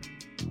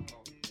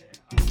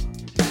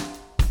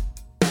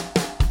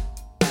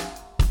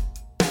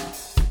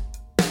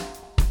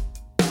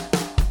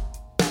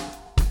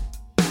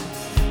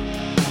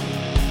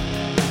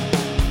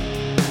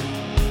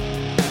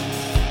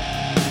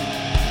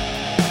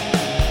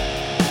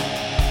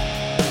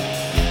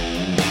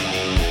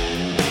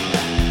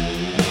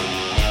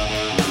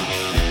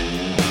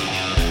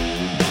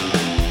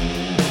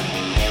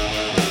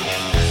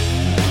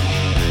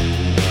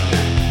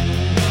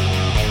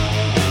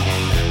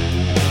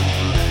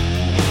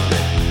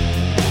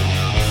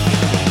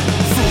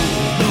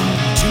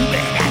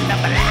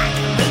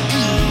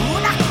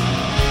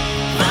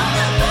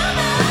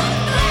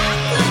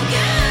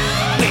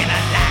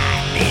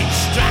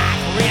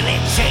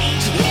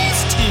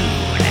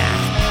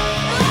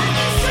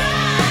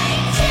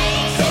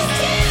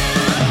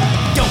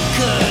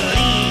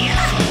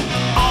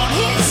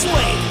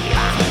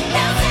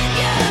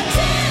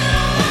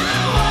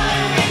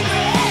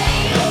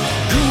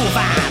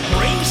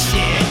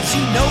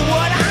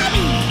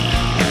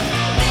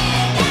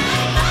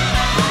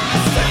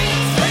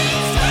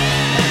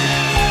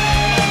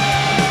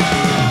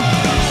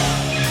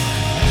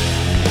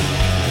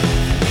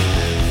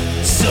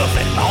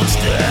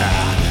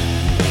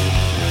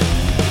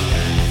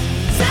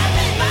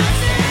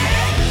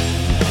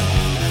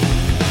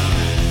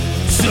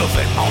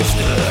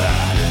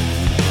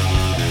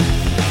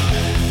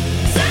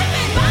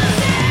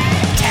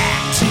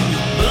 Tattoo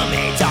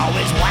mermaids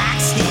always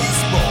wax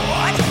his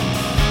board.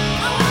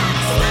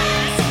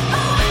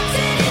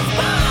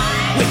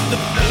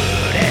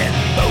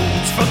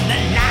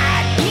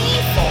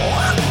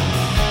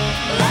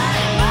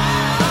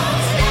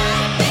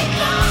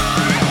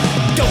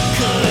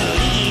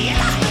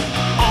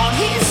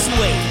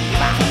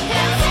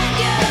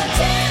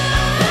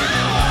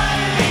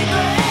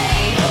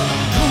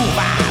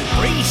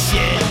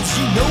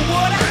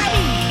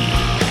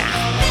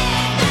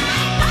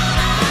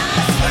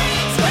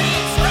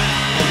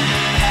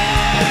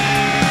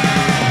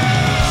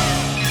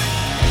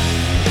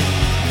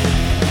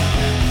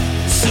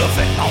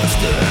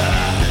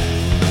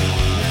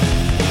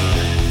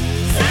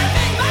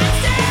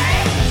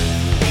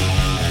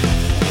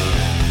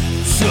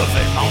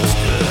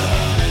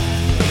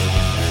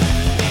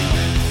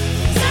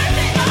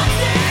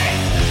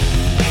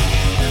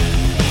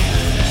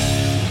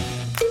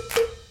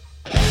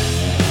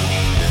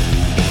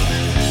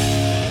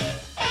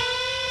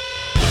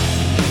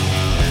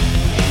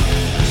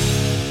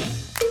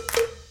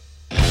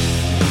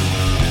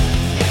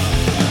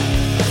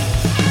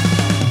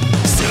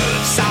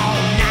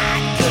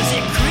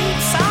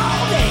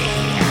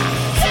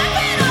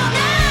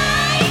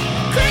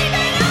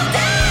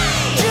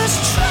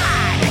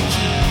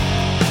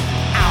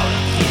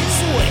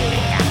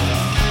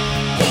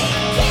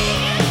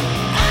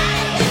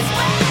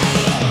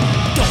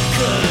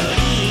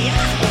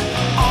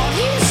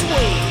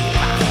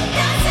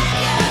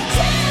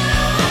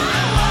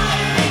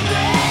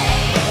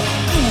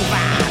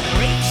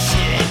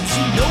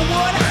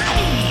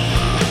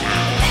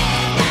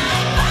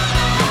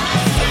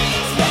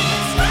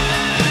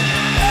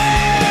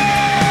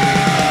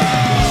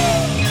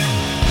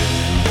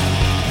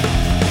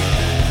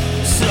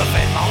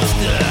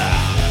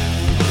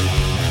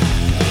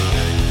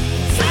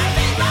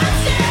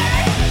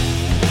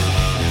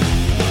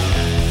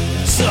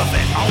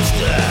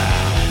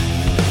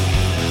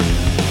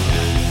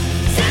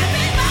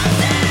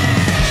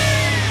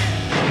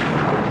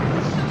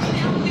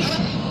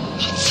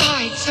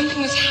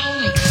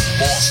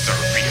 Monster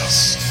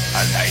Beats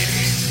al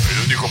aire. El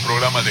único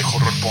programa de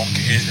horror punk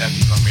en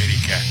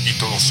Latinoamérica y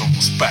todos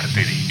somos parte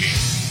de él.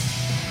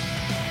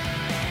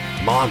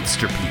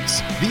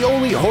 Monsterpiece, the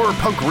only horror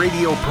punk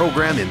radio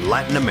program in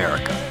Latin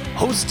America.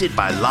 Hosted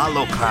by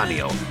Lalo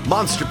Cranio,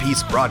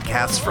 Monsterpiece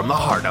broadcasts from the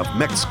heart of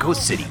Mexico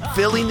City,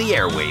 filling the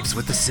airwaves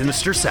with the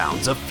sinister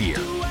sounds of fear.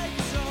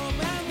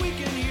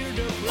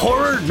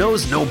 Horror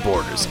knows no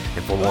borders,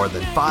 and for more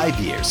than 5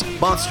 years,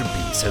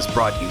 Monsterpiece has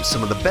brought you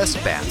some of the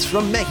best bands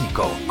from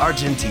Mexico,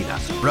 Argentina,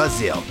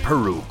 Brazil,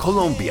 Peru,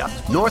 Colombia,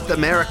 North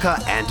America,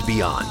 and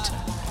beyond.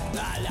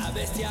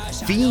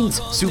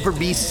 Fiends, Super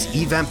Beasts,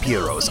 y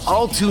Vampiros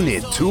all tune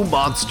in to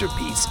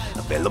Monsterpiece,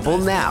 available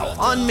now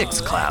on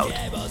Mixcloud.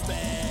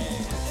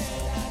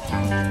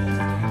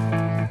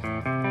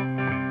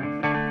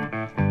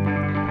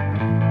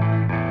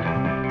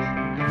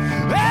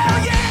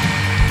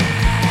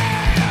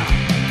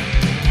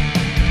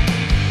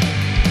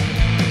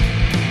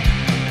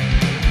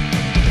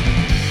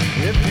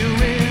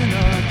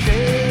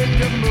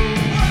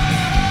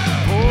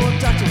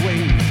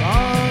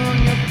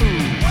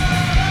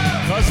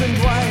 Cousin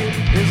Dwight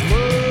is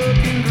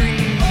looking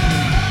green.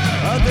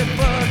 Other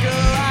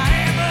fucker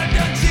I ever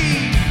done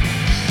seen.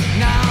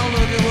 Now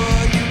look at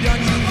what you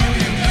done, you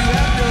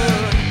have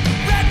done.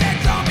 Redneck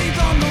zombies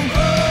on the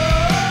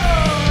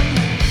run.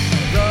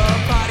 The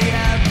party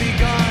has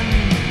begun.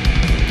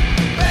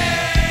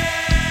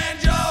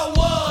 Banjo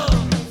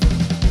one.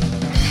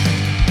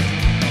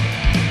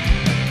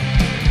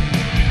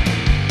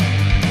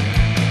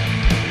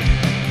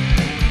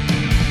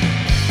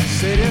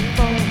 City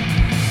phone.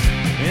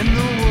 In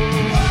the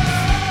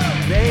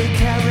woods, they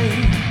carry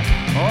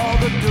all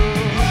the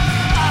goods.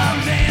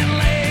 Arms and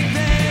legs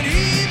and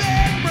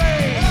even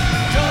brains.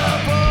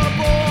 Jump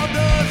aboard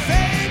the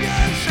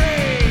Savior's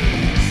train.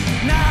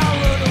 Now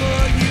look at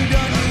what you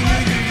done,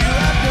 you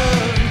have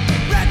done.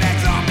 Redneck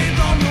zombies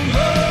on the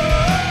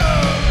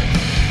road.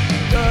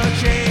 The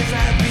chase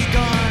has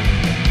begun.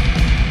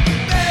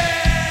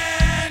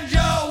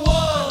 Banjo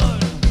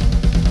one.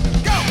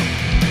 Go!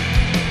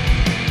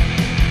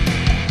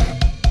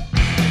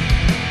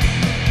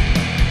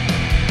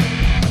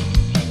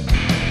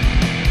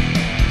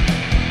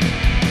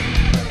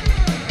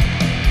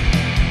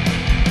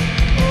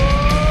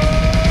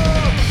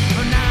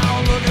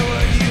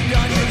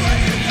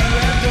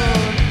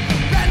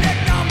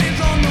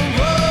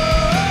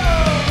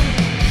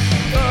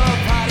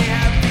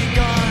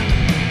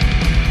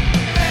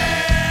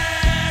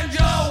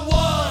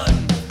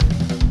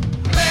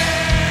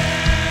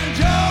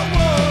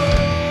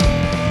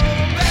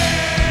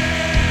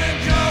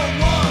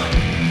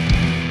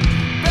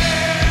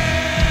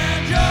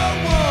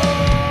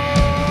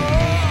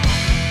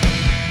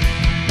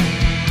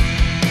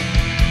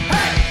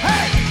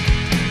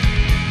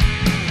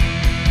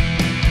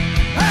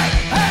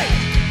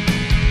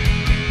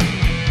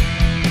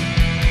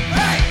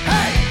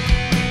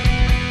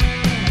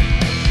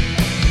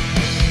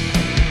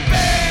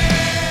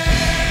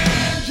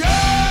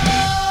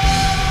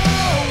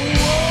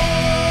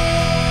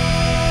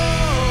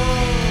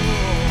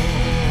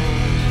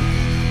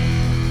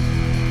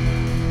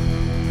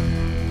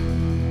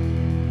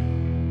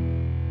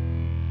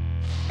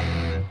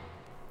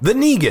 The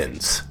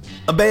Negans,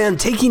 a band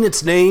taking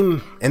its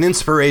name and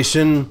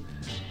inspiration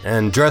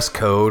and dress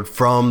code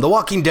from the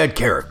Walking Dead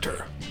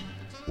character,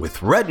 with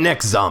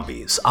Redneck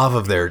Zombies off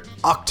of their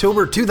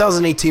October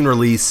 2018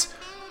 release,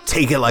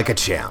 Take It Like a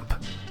Champ.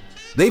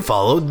 They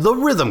followed the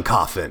Rhythm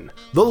Coffin,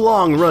 the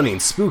long-running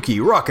spooky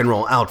rock and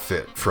roll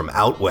outfit from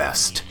out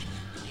west.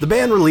 The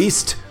band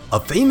released A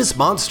Famous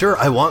Monster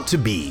I Want to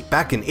Be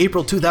back in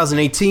April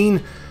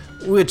 2018,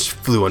 which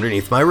flew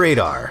underneath my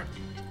radar.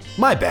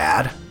 My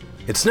bad.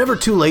 It's never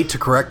too late to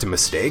correct a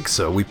mistake,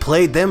 so we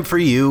played them for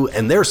you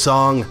and their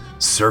song,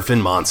 Surfin'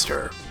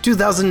 Monster.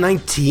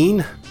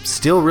 2019?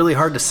 Still really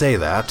hard to say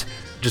that.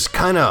 Just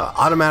kinda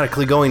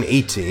automatically going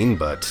 18,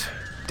 but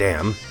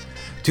damn.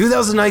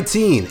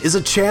 2019 is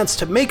a chance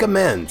to make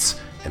amends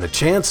and a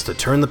chance to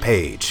turn the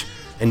page,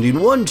 ending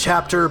one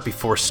chapter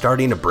before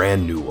starting a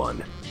brand new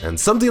one. And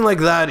something like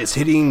that is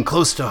hitting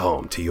close to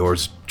home to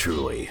yours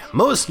truly.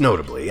 Most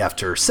notably,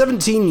 after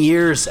 17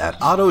 years at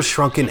Otto's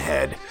Shrunken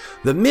Head,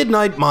 the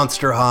Midnight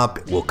Monster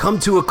Hop will come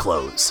to a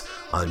close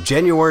on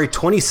January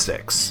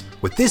 26th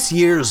with this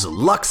year's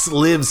Lux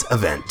Lives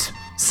event.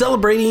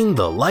 Celebrating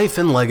the life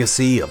and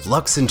legacy of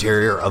Lux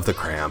Interior of the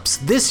Cramps,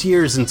 this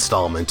year's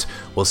installment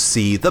will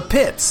see The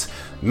Pits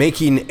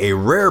making a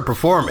rare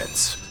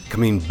performance,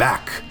 coming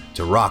back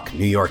to rock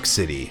New York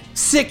City.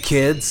 Sick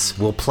Kids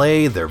will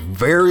play their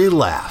very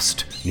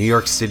last New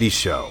York City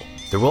show.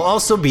 There will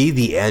also be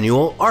the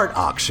annual art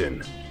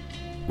auction,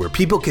 where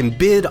people can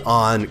bid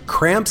on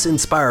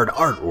Cramps-inspired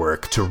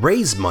artwork to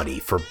raise money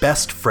for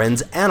Best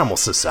Friends Animal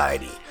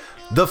Society,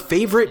 the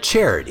favorite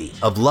charity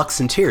of Lux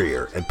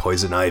Interior and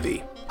Poison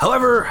Ivy.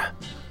 However,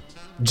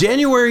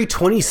 January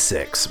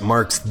 26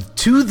 marks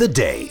to the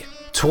day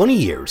 20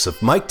 years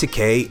of Mike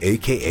Takei,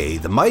 aka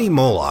the Mighty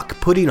Moloch,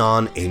 putting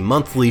on a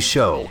monthly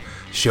show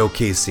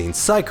showcasing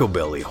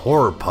psychobilly,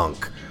 horror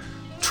punk,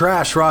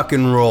 trash rock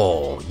and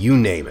roll, you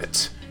name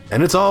it.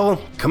 And it's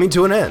all coming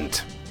to an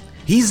end.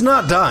 He's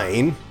not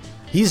dying,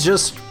 he's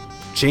just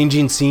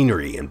changing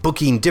scenery and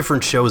booking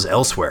different shows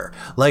elsewhere,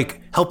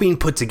 like helping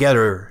put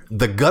together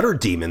the Gutter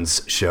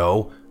Demons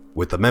show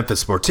with the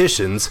Memphis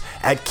Morticians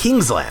at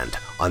Kingsland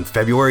on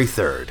February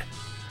 3rd.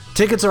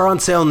 Tickets are on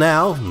sale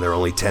now, and they're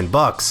only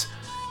 $10.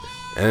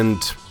 And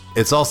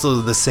it's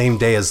also the same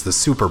day as the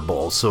Super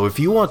Bowl, so if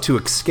you want to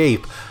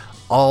escape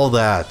all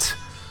that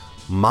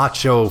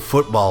macho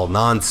football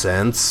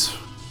nonsense,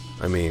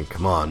 I mean,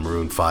 come on,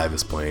 Maroon 5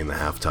 is playing the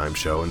halftime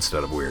show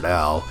instead of Weird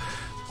Al,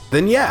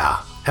 then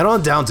yeah, head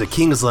on down to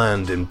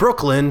Kingsland in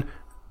Brooklyn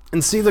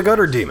and see the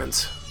Gutter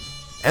Demons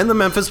and the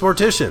Memphis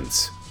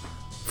Morticians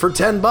for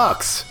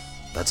 $10.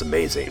 That's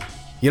amazing.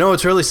 You know,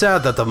 it's really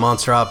sad that the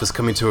Monster Hop is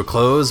coming to a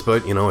close,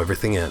 but you know,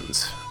 everything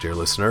ends, dear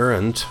listener,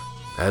 and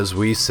as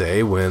we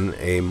say, when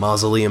a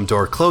mausoleum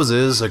door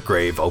closes, a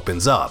grave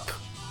opens up,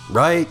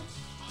 right?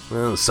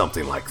 Well,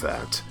 something like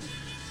that.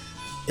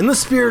 In the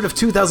spirit of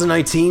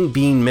 2019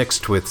 being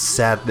mixed with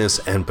sadness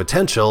and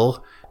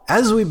potential,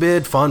 as we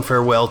bid fond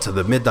farewell to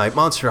the Midnight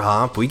Monster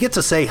Hop, we get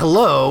to say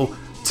hello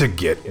to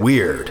Get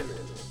Weird.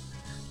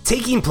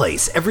 Taking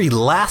place every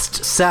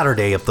last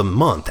Saturday of the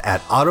month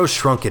at Otto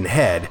Shrunken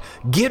Head,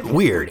 Get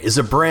Weird is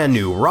a brand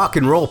new rock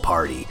and roll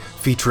party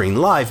featuring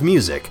live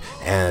music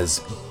as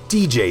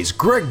DJs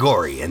Greg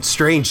Gorey and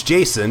Strange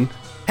Jason,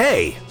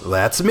 hey,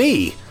 that's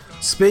me,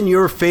 spin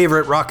your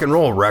favorite rock and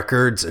roll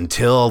records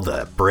until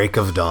the break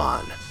of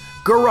dawn.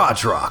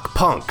 Garage rock,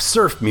 punk,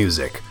 surf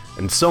music,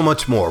 and so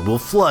much more will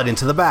flood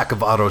into the back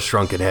of Otto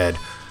Shrunken Head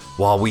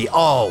while we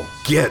all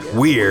get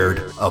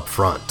weird up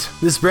front.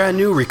 This brand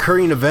new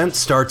recurring event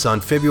starts on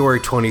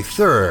February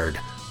 23rd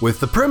with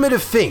the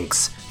Primitive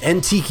Finks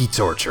and Tiki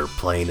Torture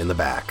playing in the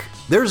back.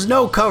 There's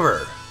no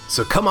cover,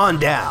 so come on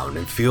down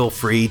and feel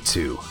free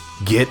to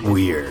get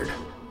weird.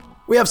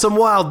 We have some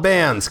wild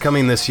bands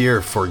coming this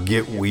year for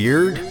Get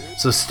Weird,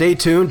 so stay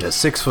tuned to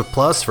 6 Foot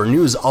Plus for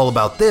news all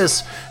about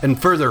this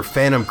and further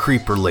Phantom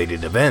Creep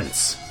related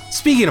events.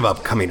 Speaking of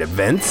upcoming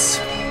events,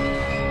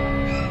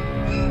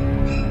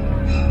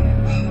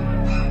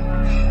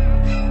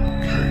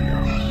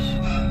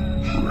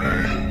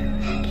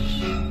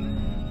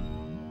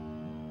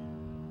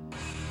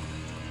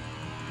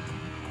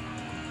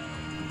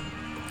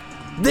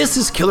 this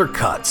is Killer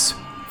Cuts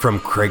from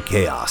Craig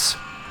Chaos.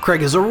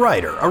 Craig is a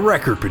writer, a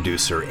record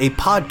producer, a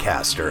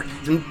podcaster,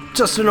 and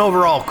just an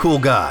overall cool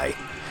guy.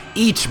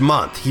 Each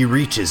month, he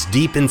reaches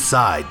deep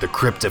inside the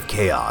crypt of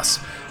chaos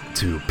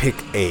to pick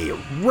a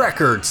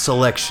record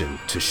selection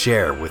to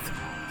share with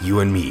you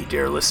and me,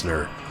 dear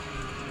listener.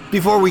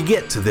 Before we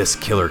get to this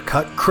killer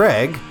cut,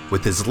 Craig,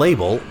 with his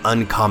label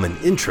Uncommon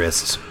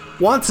Interests,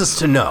 wants us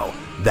to know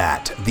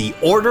that the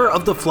Order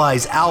of the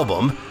Flies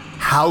album,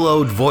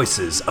 Hallowed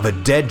Voices of a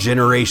Dead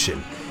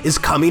Generation, is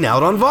coming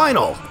out on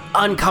vinyl.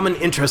 Uncommon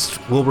Interest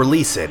will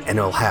release it, and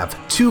it'll have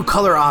 2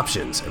 color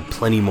options and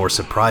plenty more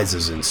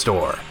surprises in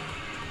store.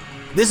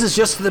 This is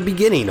just the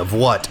beginning of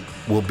what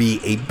will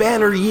be a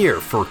banner year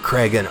for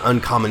Craig and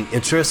Uncommon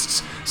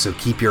Interests, so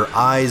keep your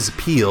eyes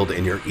peeled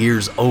and your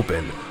ears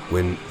open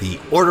when the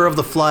Order of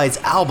the Flies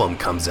album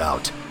comes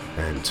out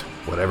and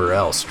whatever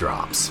else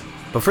drops.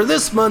 But for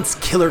this month's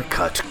Killer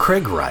Cut,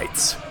 Craig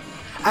writes,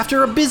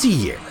 after a busy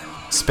year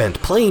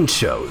spent playing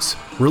shows,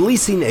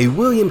 releasing a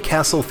William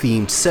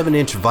Castle-themed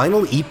 7-inch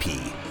vinyl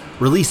EP,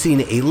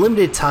 releasing a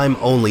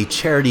limited-time-only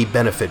charity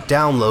benefit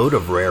download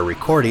of rare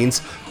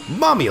recordings,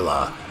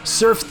 Mamula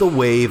surfed the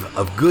wave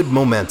of good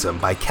momentum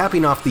by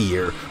capping off the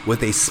year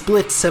with a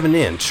split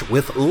 7-inch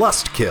with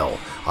Lustkill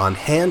on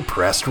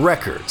hand-pressed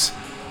records.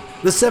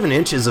 The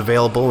 7-inch is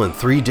available in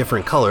 3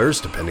 different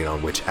colors, depending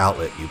on which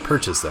outlet you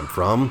purchase them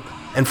from.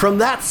 And from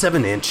that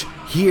 7-inch,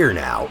 hear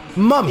now,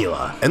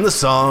 Mamula and the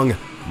song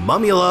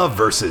Mamula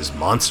vs.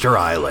 Monster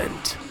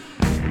Island.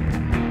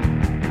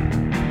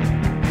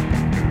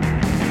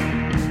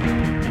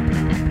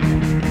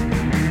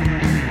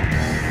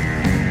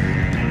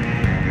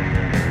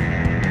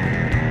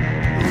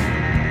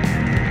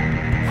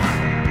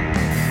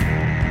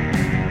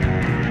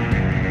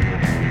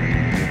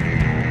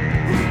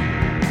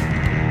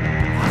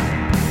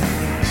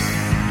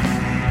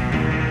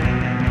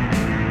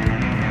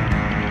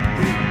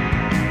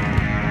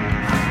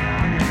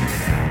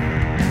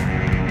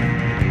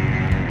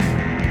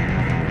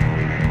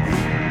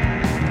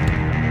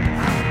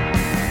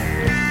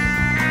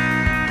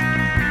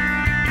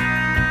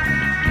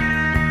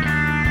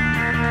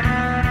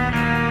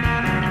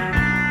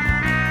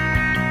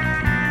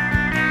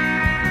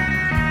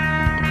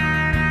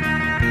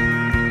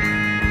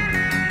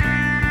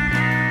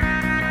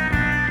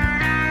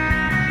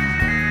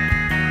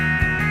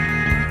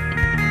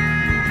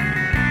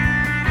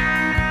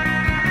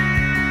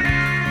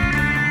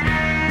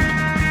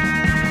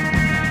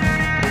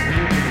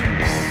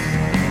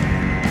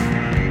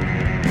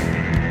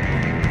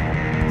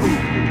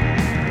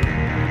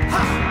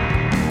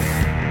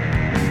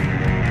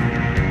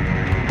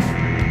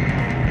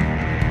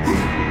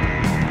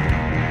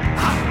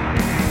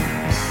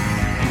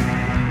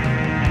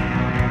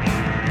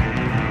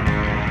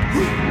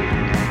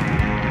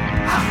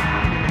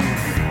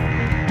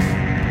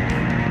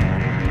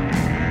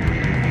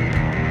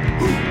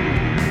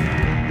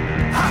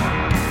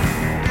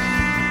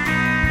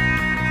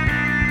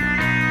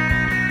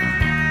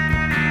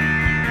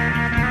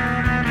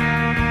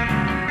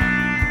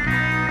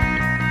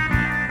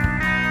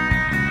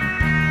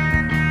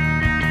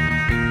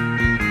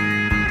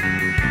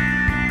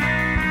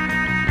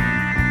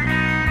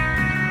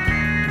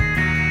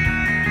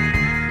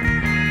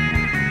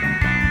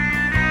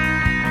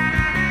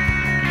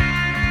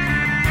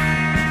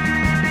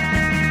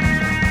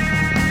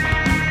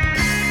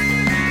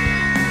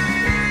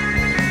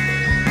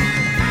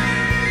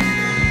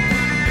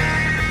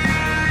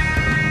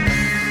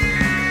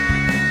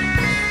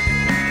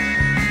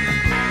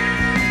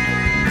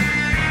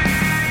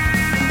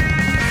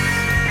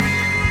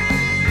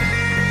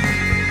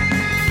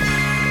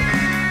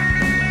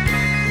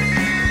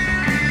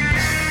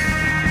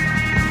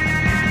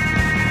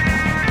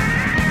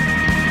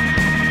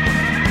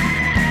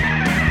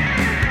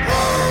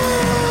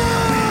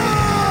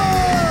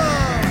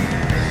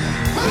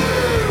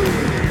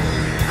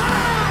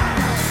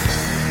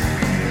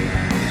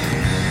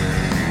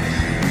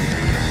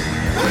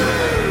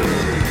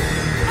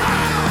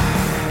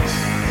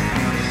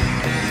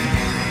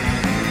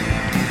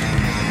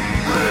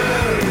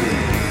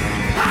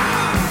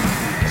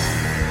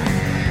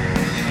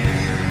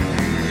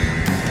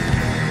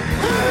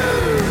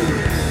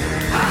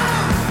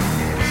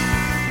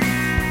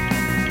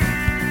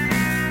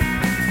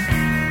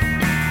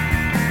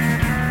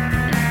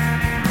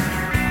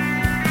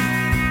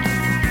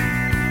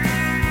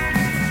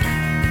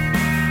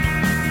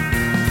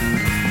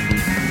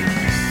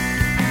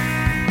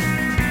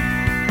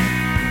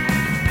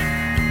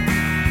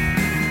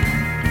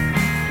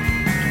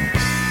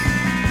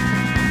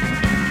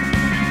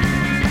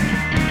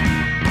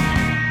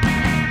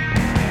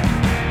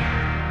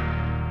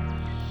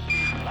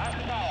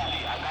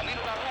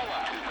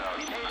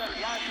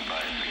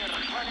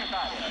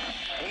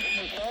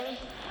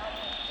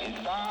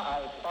 está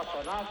a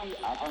espaçonave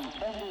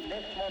avançando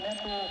nesse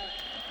momento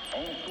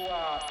em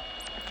sua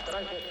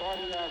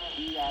trajetória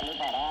que a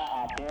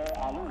levará até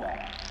a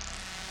Lua.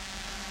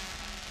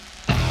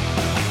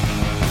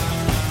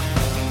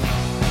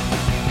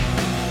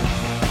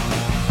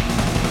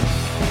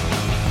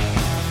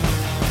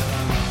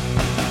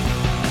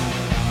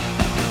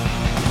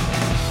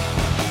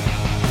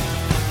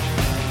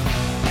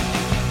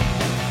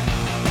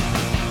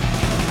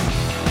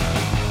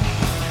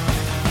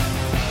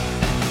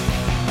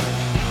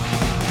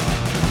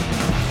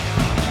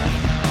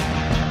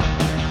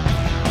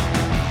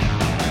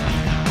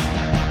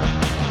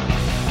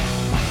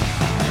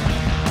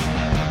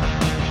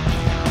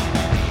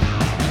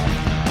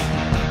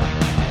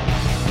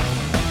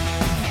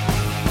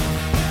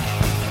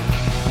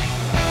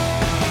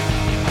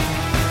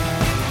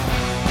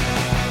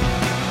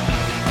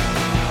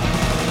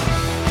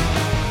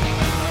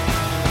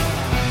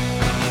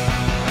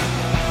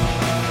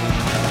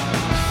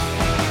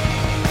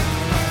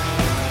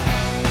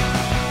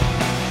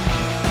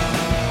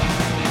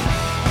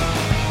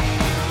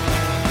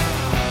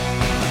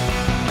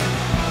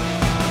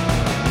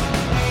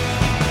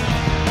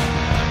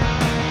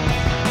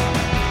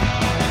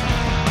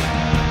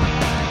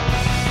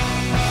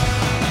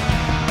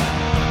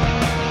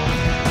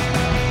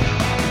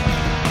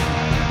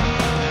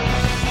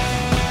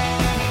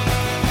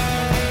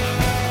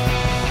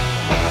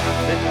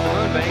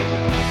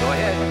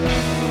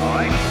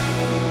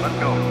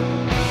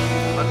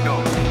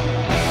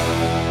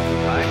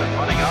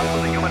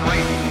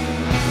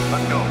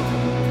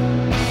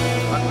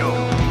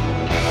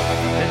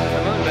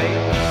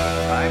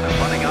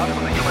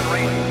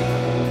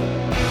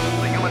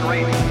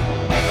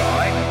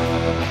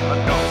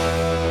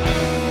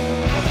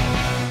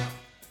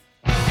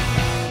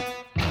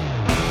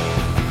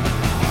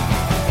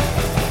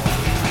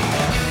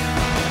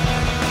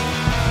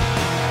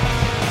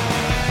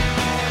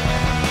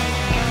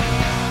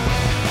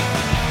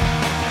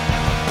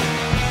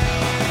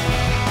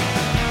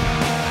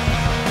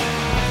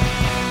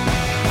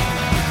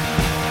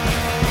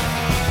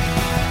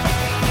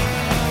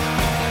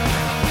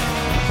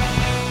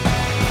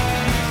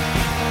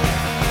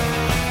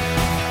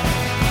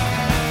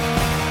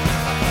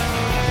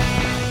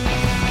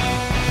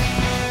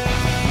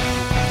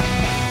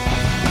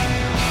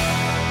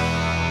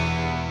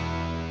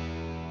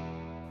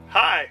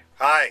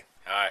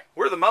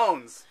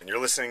 And you're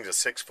listening to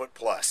 6 Foot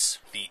Plus.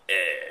 The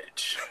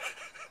Edge.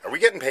 Are we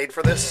getting paid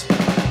for this?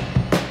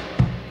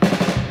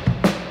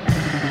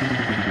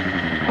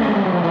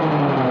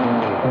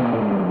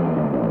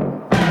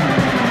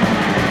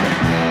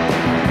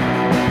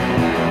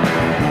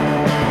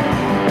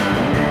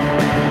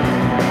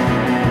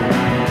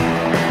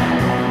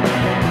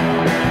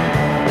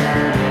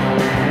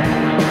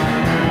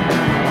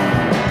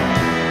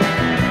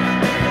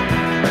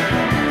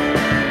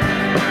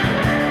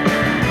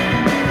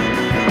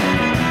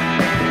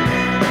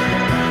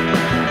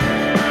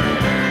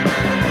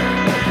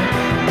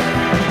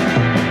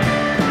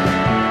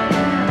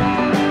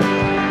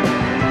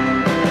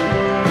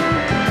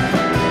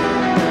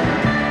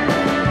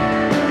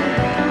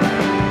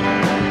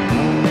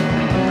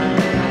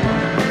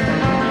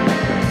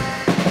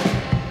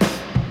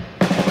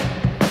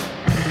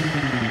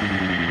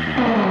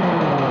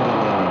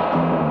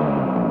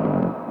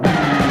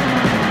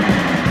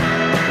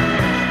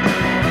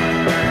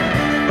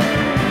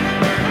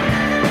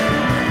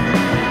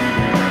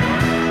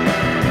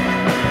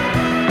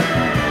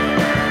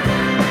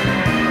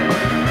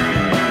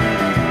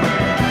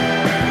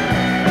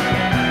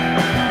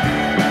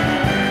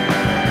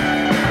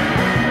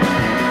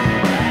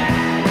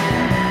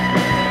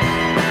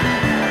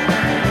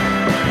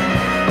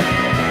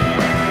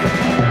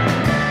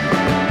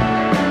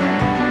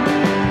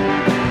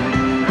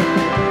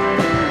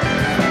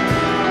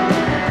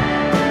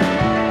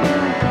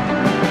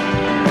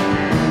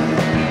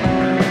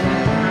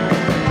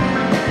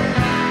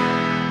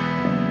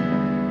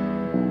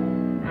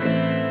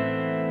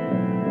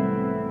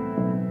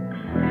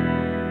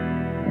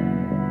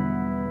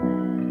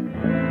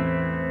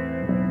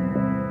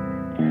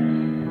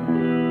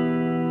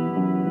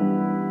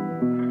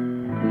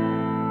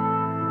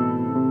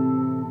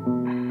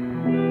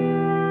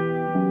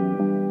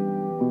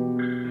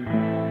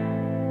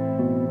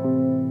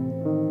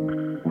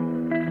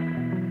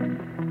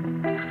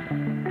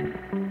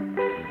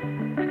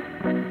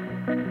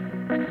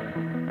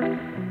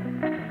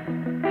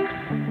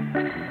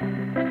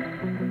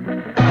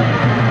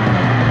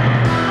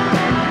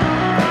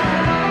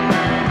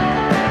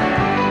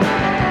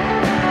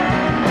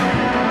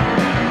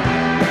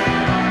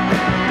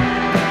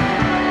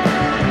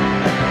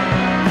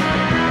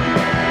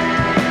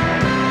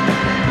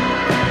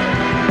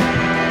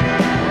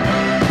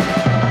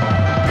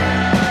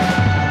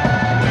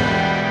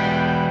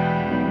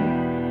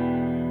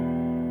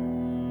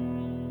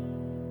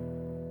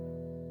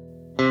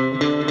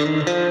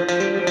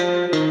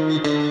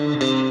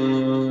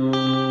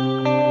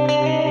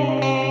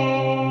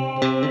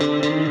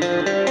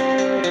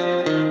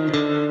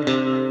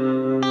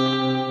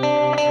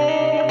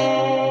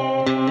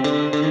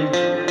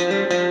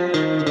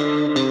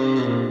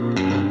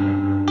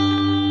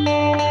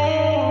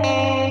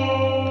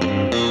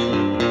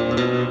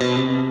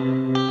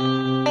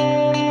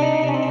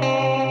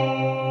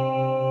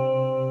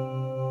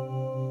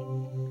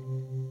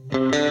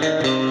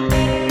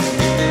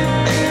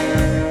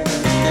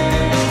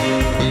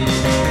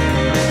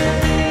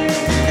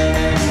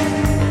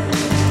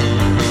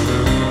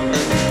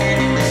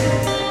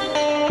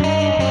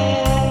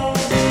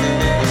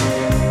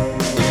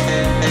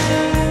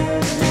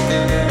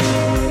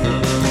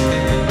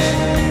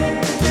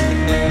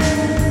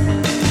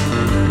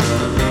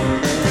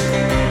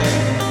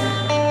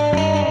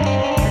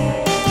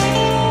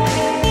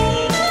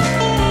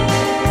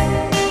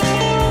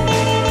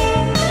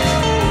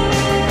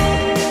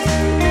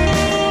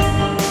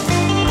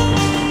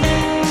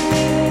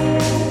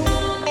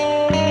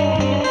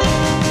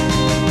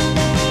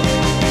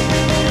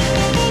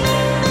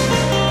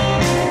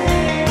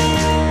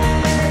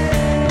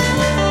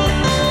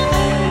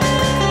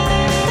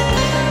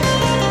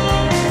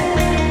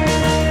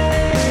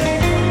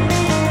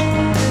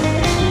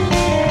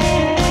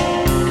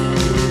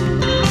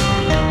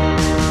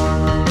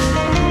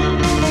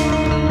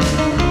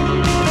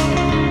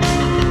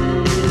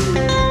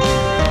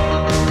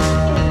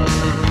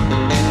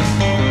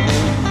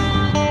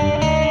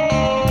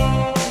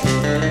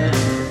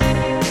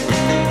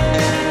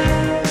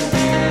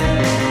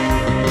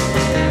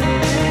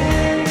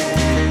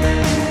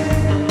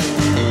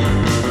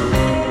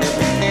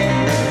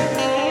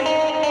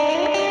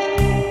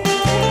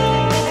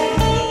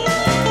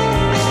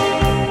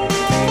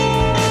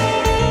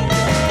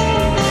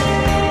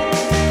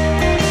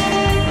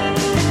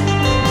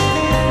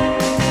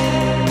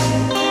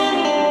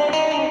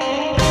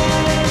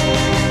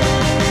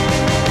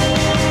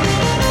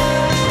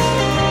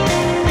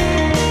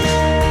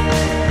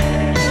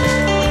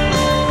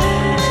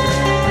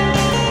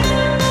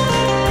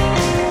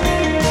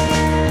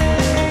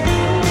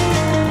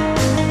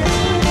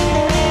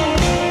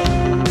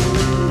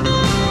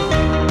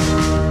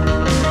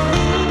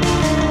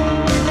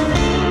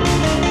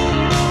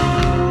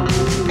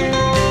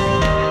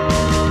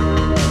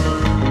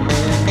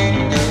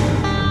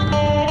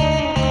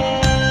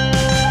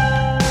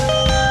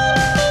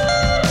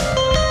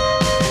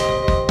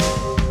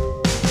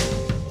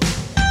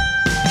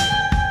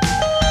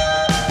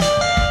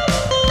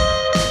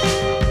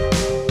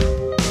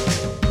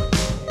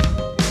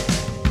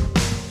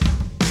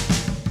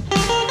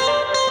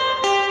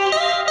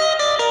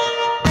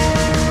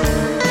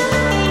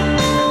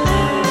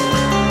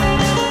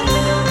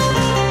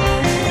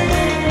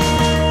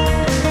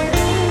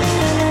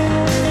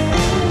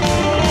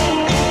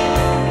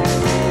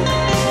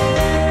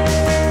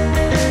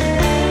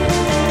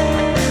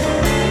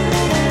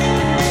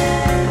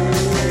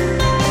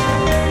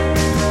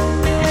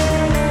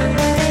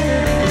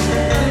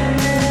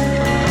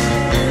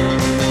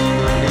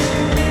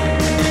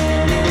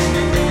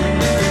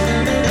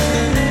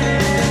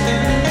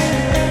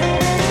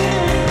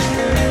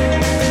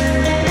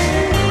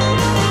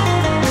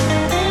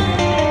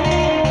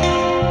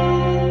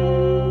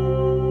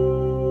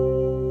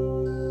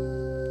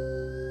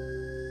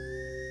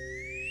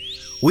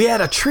 we had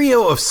a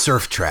trio of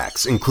surf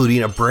tracks,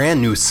 including a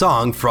brand new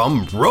song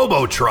from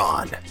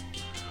Robotron.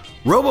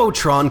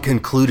 Robotron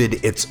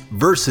concluded its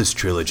Versus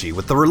trilogy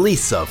with the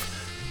release of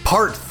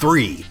Part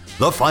 3,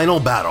 The Final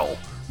Battle,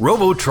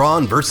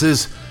 Robotron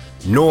vs.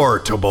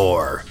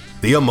 Nortobor,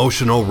 the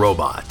emotional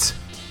robot.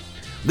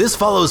 This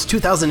follows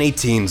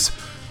 2018's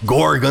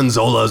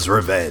Gorgonzola's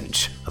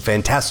Revenge, a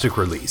fantastic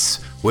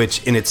release,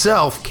 which in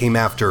itself came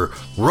after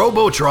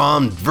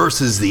Robotron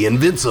vs. the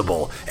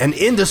invincible and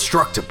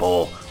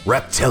indestructible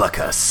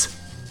Reptilicus.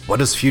 What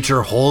does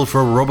future hold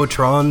for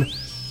Robotron?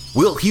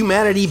 Will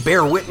humanity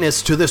bear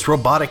witness to this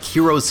robotic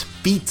hero's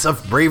feats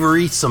of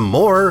bravery some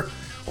more?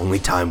 Only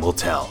time will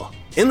tell.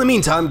 In the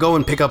meantime, go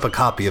and pick up a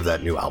copy of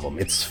that new album.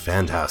 It's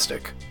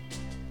fantastic.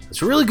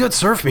 It's really good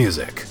surf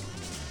music.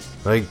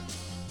 Like,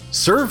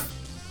 surf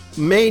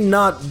may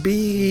not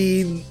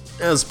be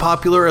as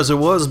popular as it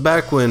was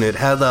back when it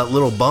had that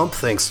little bump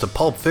thanks to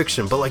Pulp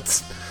Fiction, but like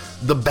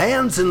the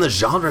bands in the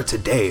genre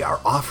today are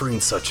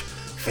offering such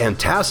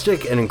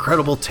fantastic and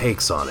incredible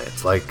takes on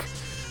it. Like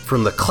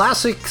from the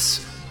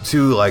classics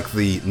to like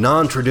the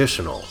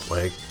non-traditional.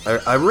 Like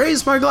I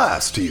raise my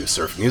glass to you,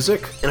 surf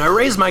music, and I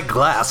raise my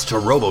glass to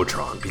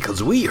Robotron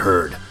because we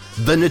heard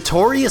the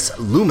notorious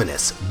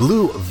Luminous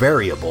Blue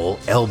Variable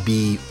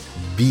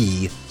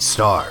LBB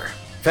Star.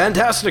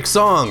 Fantastic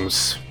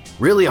songs.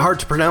 Really hard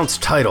to pronounce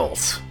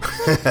titles.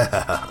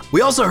 We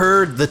also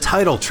heard the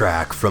title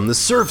track from the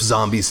Surf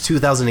Zombies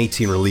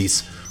 2018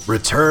 release,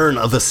 Return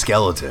of the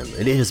Skeleton.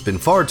 It has been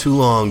far too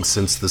long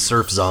since the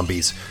Surf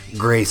Zombies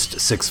graced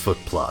 6 Foot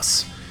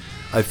Plus.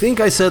 I think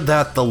I said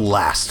that the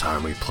last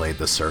time we played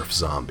the Surf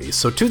Zombies.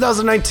 So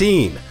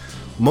 2019,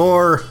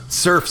 more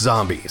Surf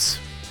Zombies.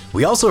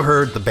 We also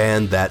heard the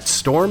band that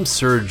Storm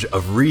Surge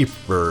of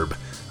Reverb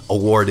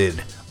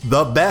awarded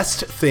the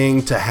best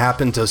thing to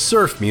happen to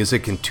surf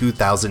music in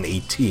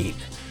 2018,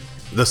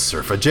 the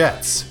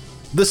Surfajettes.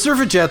 The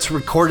Surfajettes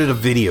recorded a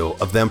video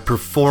of them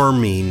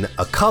performing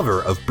a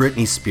cover of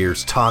Britney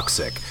Spears'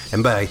 Toxic,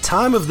 and by the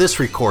time of this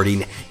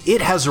recording,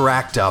 it has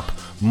racked up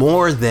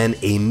more than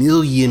 1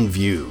 million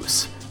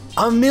views.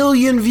 1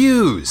 million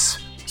views!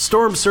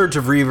 Storm Surge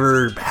of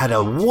Reverb had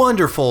a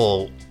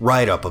wonderful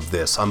write-up of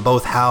this on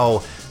both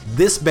how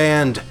this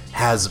band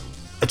has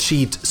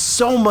achieved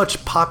so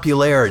much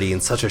popularity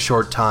in such a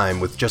short time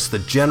with just the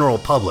general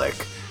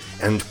public,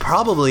 and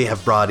probably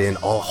have brought in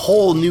a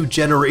whole new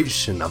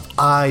generation of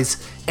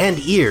eyes and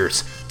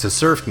ears to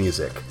surf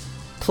music.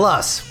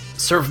 Plus,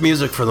 surf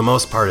music for the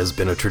most part has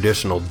been a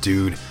traditional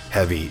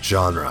dude-heavy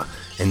genre,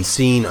 and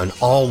seeing an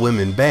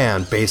all-women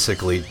band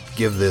basically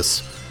give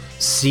this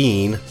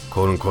scene,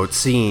 quote-unquote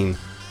scene,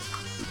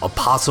 a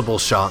possible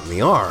shot in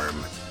the arm,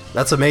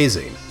 that's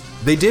amazing.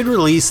 They did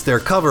release their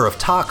cover of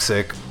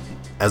Toxic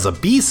as a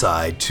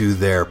B-side to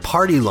their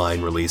Party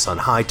Line release on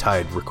High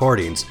Tide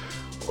Recordings,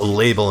 a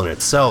label in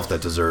itself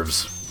that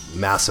deserves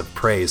massive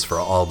praise for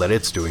all that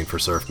it's doing for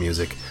surf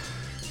music.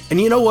 And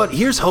you know what?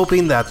 Here's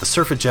hoping that the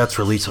Surfajettes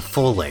release a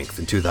full length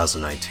in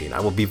 2019. I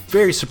will be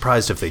very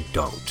surprised if they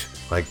don't.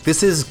 Like,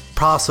 this is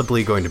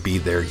possibly going to be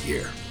their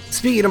year.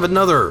 Speaking of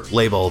another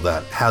label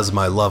that has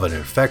my love and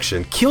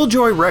affection,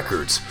 Killjoy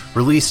Records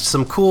released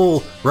some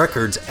cool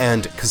records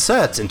and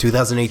cassettes in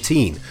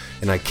 2018,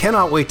 and I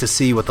cannot wait to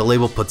see what the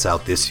label puts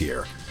out this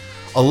year.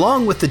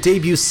 Along with the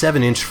debut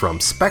 7-inch from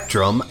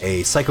Spectrum,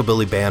 a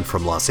psychobilly band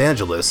from Los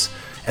Angeles,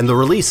 and the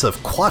release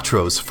of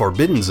Quattro's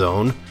Forbidden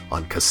Zone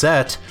on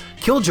cassette,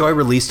 Killjoy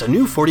released a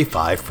new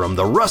 45 from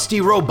the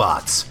Rusty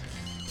Robots.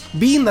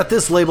 Being that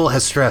this label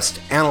has stressed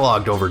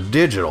analog over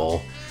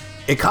digital,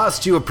 it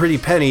costs you a pretty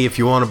penny if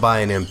you want to buy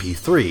an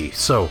MP3,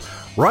 so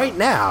right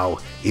now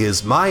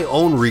is my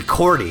own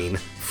recording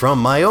from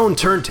my own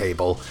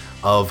turntable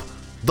of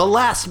The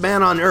Last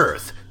Man on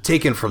Earth,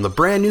 taken from the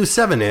brand new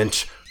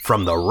 7-inch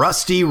from the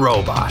Rusty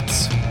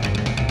Robots.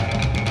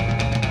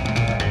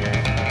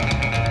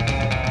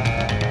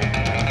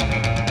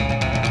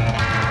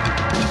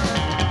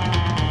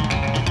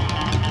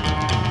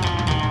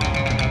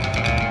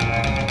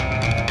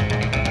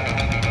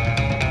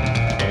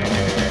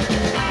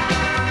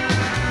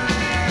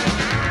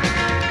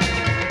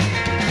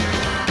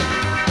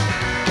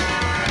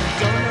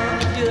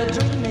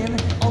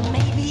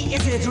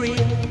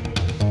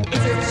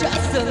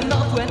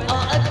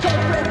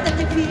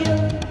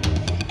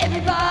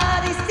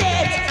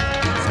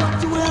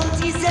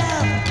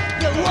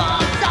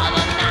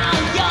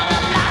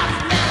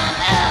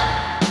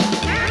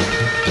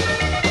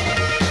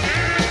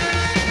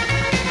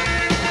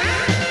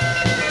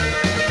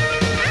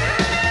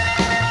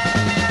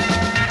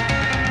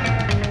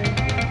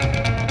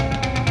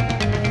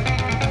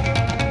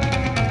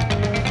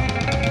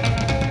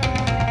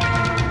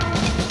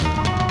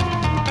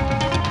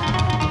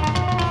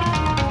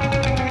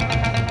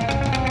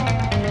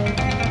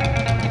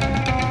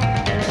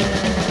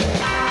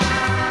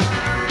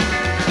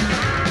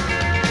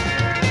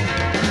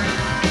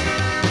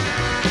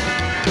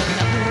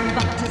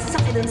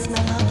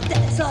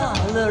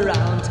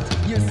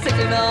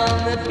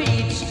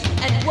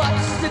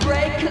 Watch the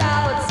gray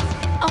clouds,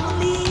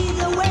 only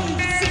the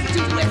waves seem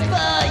to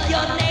whisper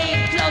your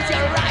name close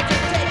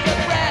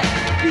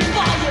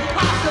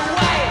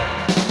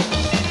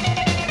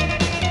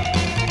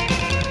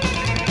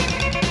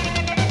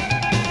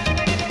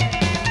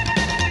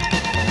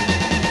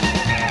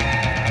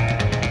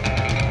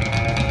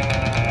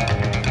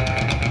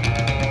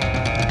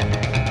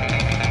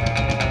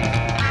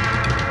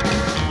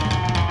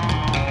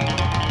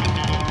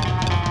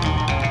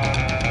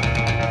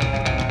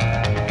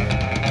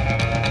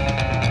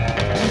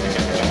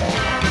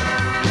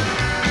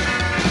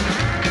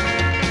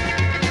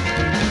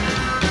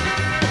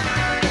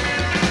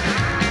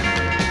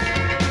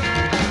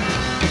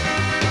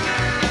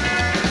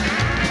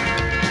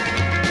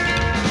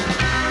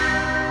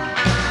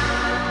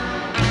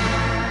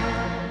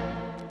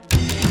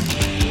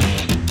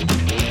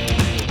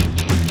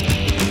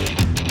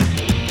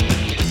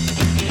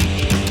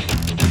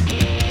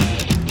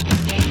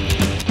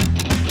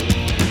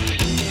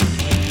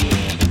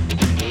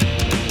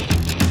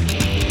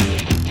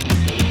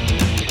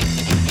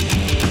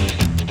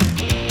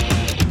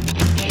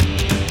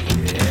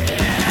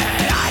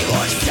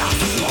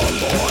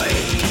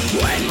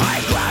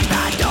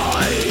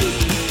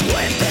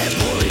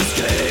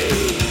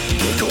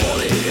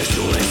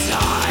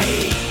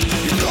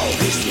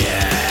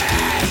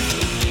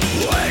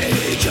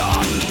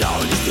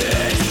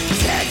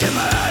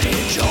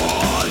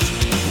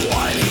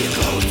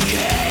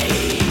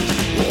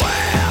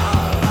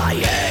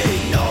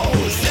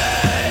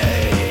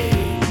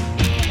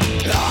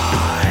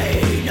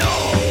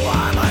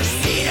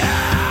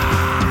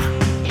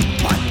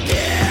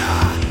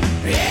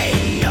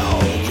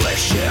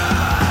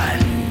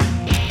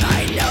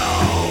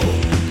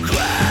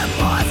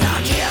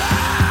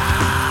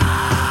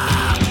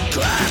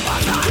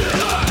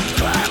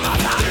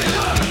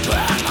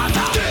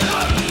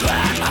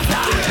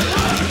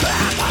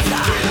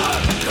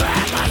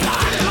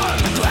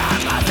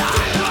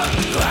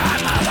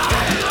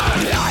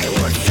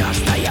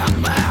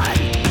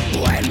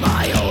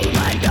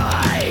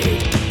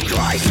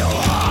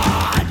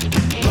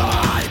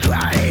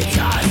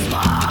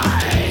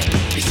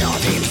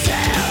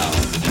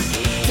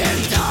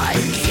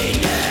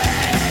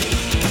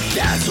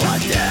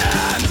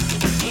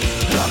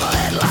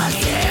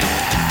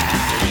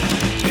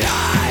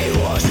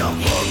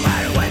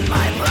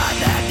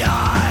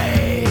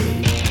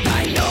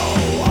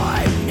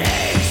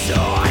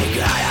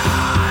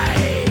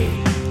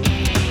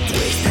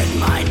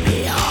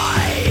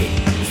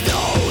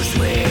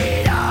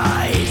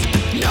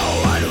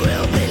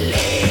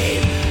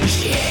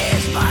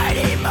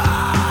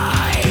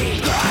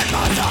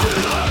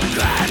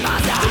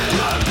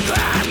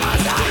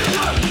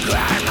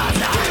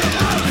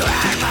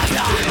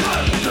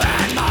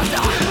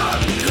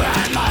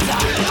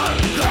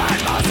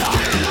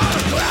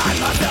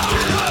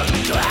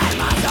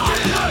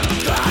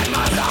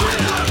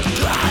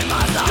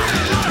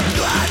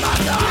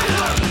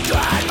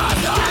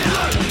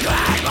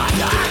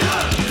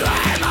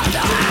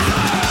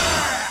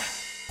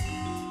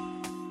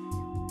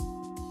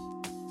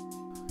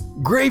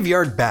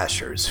Graveyard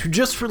Bashers, who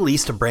just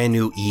released a brand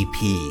new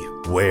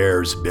EP,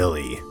 Where's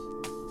Billy?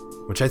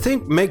 Which I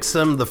think makes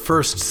them the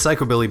first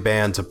psychobilly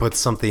band to put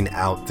something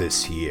out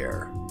this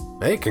year.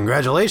 Hey,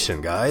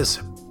 congratulations,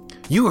 guys.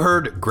 You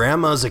heard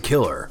Grandma's a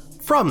Killer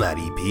from that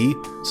EP,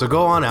 so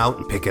go on out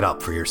and pick it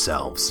up for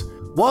yourselves.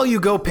 While you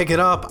go pick it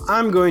up,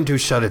 I'm going to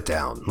shut it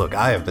down. Look,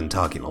 I have been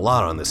talking a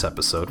lot on this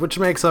episode, which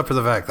makes up for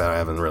the fact that I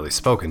haven't really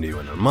spoken to you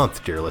in a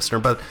month, dear listener,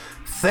 but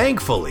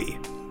thankfully,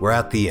 we're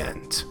at the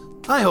end.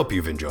 I hope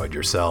you've enjoyed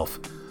yourself.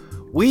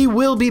 We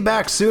will be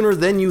back sooner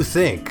than you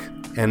think,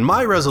 and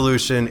my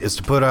resolution is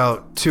to put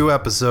out 2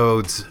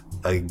 episodes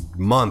a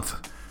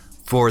month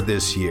for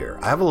this year.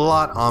 I have a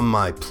lot on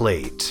my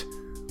plate,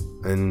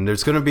 and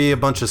there's going to be a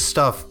bunch of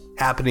stuff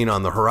happening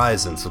on the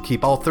horizon, so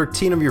keep all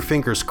 13 of your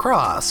fingers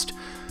crossed,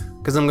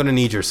 because I'm going to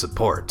need your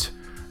support.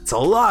 It's a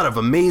lot of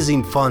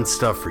amazing fun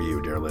stuff for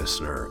you, dear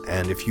listener,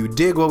 and if you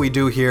dig what we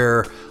do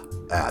here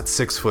at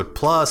 6 Foot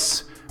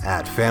Plus,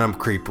 at Phantom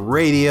Creep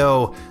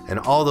Radio, and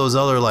all those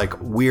other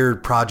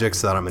weird projects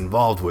that I'm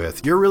involved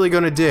with, you're really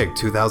going to dig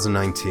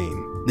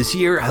 2019. This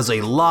year has a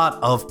lot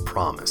of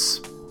promise.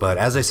 But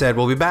as I said,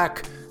 we'll be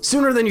back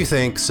sooner than you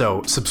think,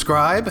 so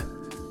subscribe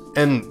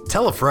and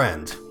tell a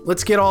friend.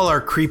 Let's get all our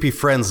creepy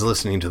friends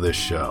listening to this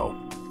show.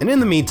 And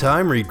in the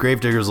meantime, read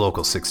Gravediggers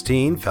Local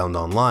 16, found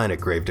online at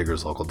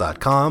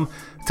gravediggerslocal.com.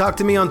 Talk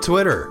to me on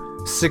Twitter,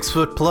 6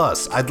 Foot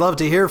Plus. I'd love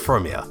to hear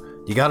from you.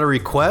 You got a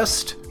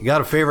request? You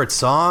got a favorite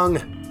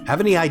song? Have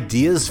any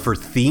ideas for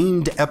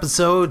themed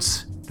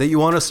episodes that you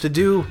want us to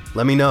do?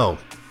 Let me know.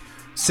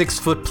 6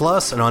 Foot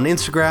Plus, and on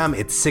Instagram,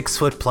 it's 6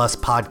 Foot Plus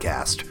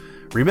Podcast.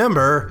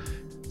 Remember,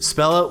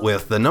 spell it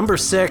with the number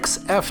 6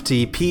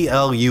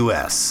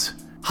 FTPLUS.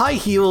 High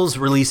Heels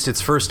released its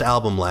first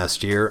album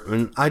last year,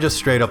 and I just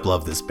straight up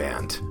love this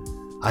band.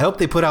 I hope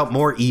they put out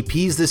more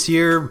EPs this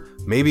year,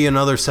 maybe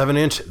another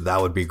 7-inch,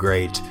 that would be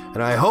great.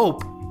 And I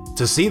hope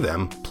to see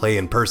them play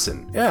in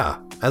person. Yeah,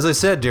 as I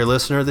said, dear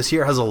listener, this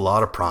year has a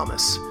lot of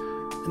promise.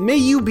 And may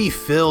you be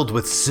filled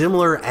with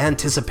similar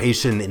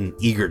anticipation and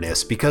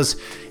eagerness, because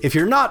if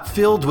you're not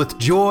filled with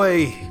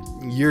joy,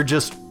 you're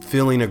just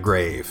filling a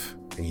grave,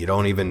 and you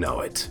don't even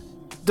know it.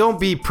 Don't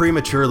be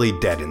prematurely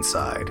dead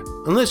inside,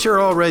 unless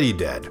you're already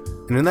dead.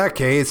 And in that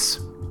case,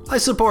 I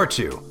support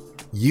you.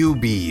 You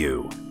be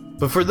you.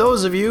 But for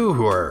those of you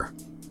who are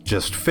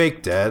just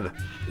fake dead,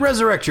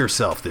 resurrect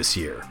yourself this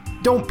year.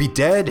 Don't be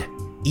dead.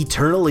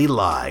 Eternally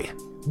lie.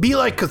 Be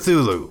like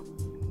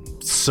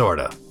Cthulhu.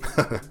 Sorta.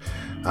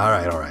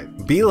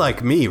 Alright. Be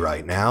like me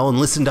right now and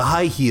listen to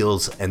High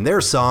Heels and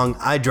their song,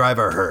 I Drive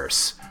a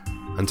Hearse.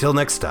 Until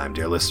next time,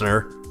 dear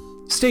listener,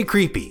 stay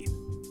creepy.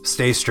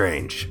 Stay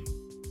strange.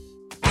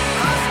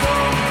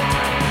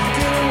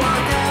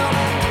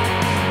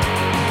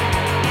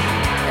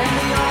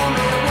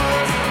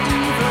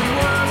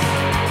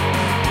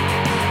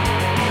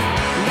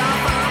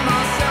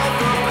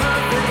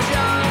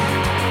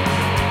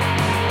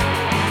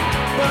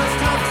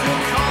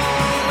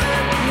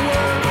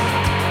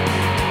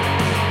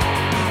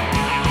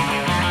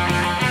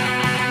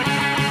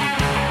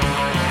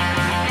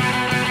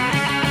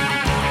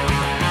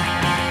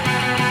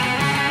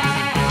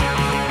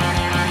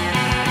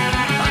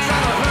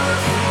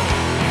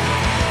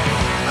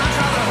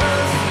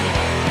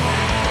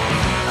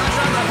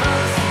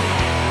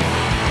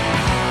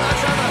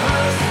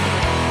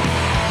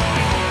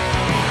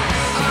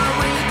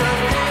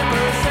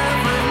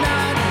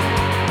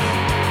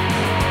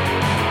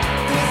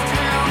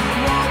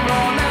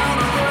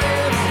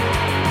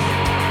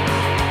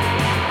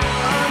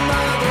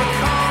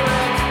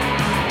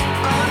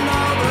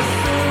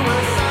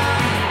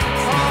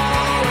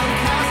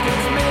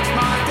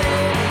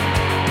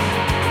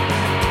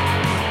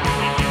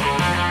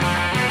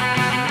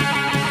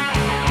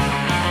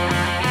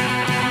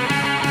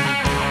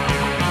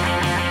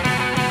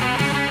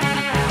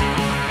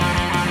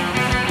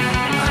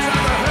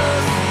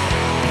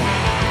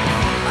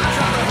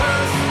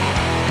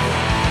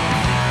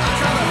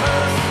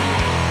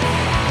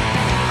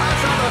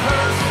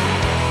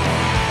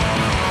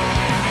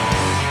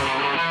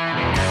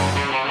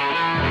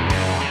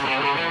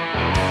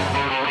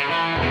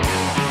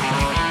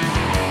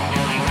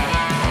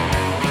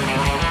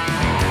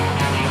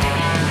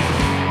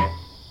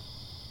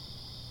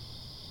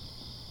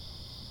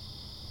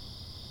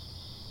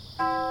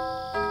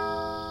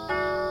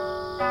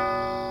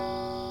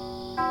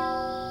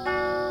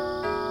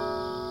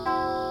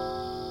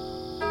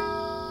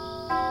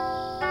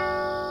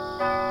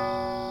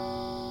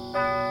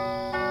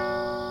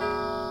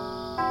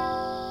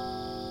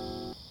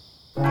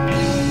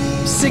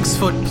 Six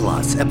Foot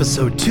Plus,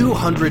 episode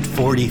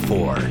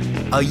 244.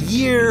 A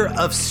year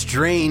of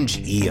strange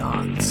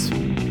eons.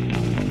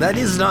 That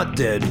is not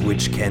dead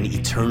which can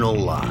eternal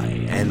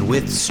lie, and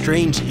with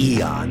strange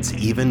eons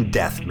even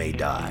death may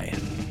die.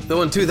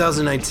 Though in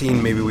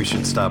 2019, maybe we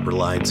should stop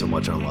relying so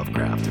much on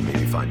Lovecraft and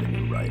maybe find a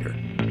new writer.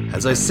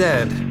 As I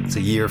said, it's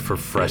a year for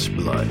fresh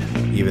blood,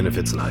 even if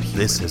it's not.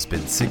 This has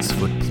been 6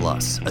 Foot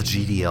Plus, a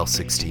GDL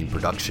 16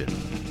 production.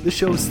 The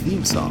show's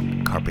theme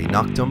song, Carpe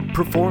Noctem,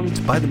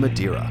 performed by the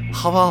Madeira.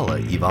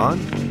 Havala,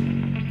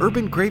 Ivan.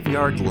 Urban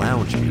Graveyard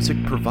Lounge music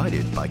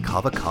provided by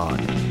Kava Khan.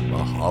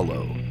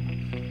 Mahalo.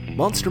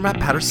 Monster Matt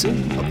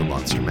Patterson of the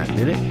Monster Matt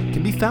Minute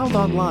can be found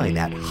online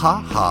at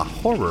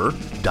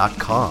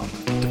hahahorror.com.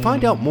 To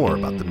find out more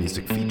about the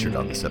music featured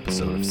on this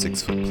episode of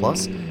 6 Foot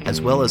Plus, as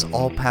well as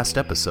all past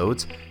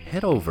episodes,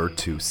 head over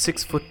to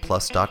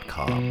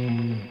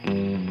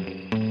 6footplus.com.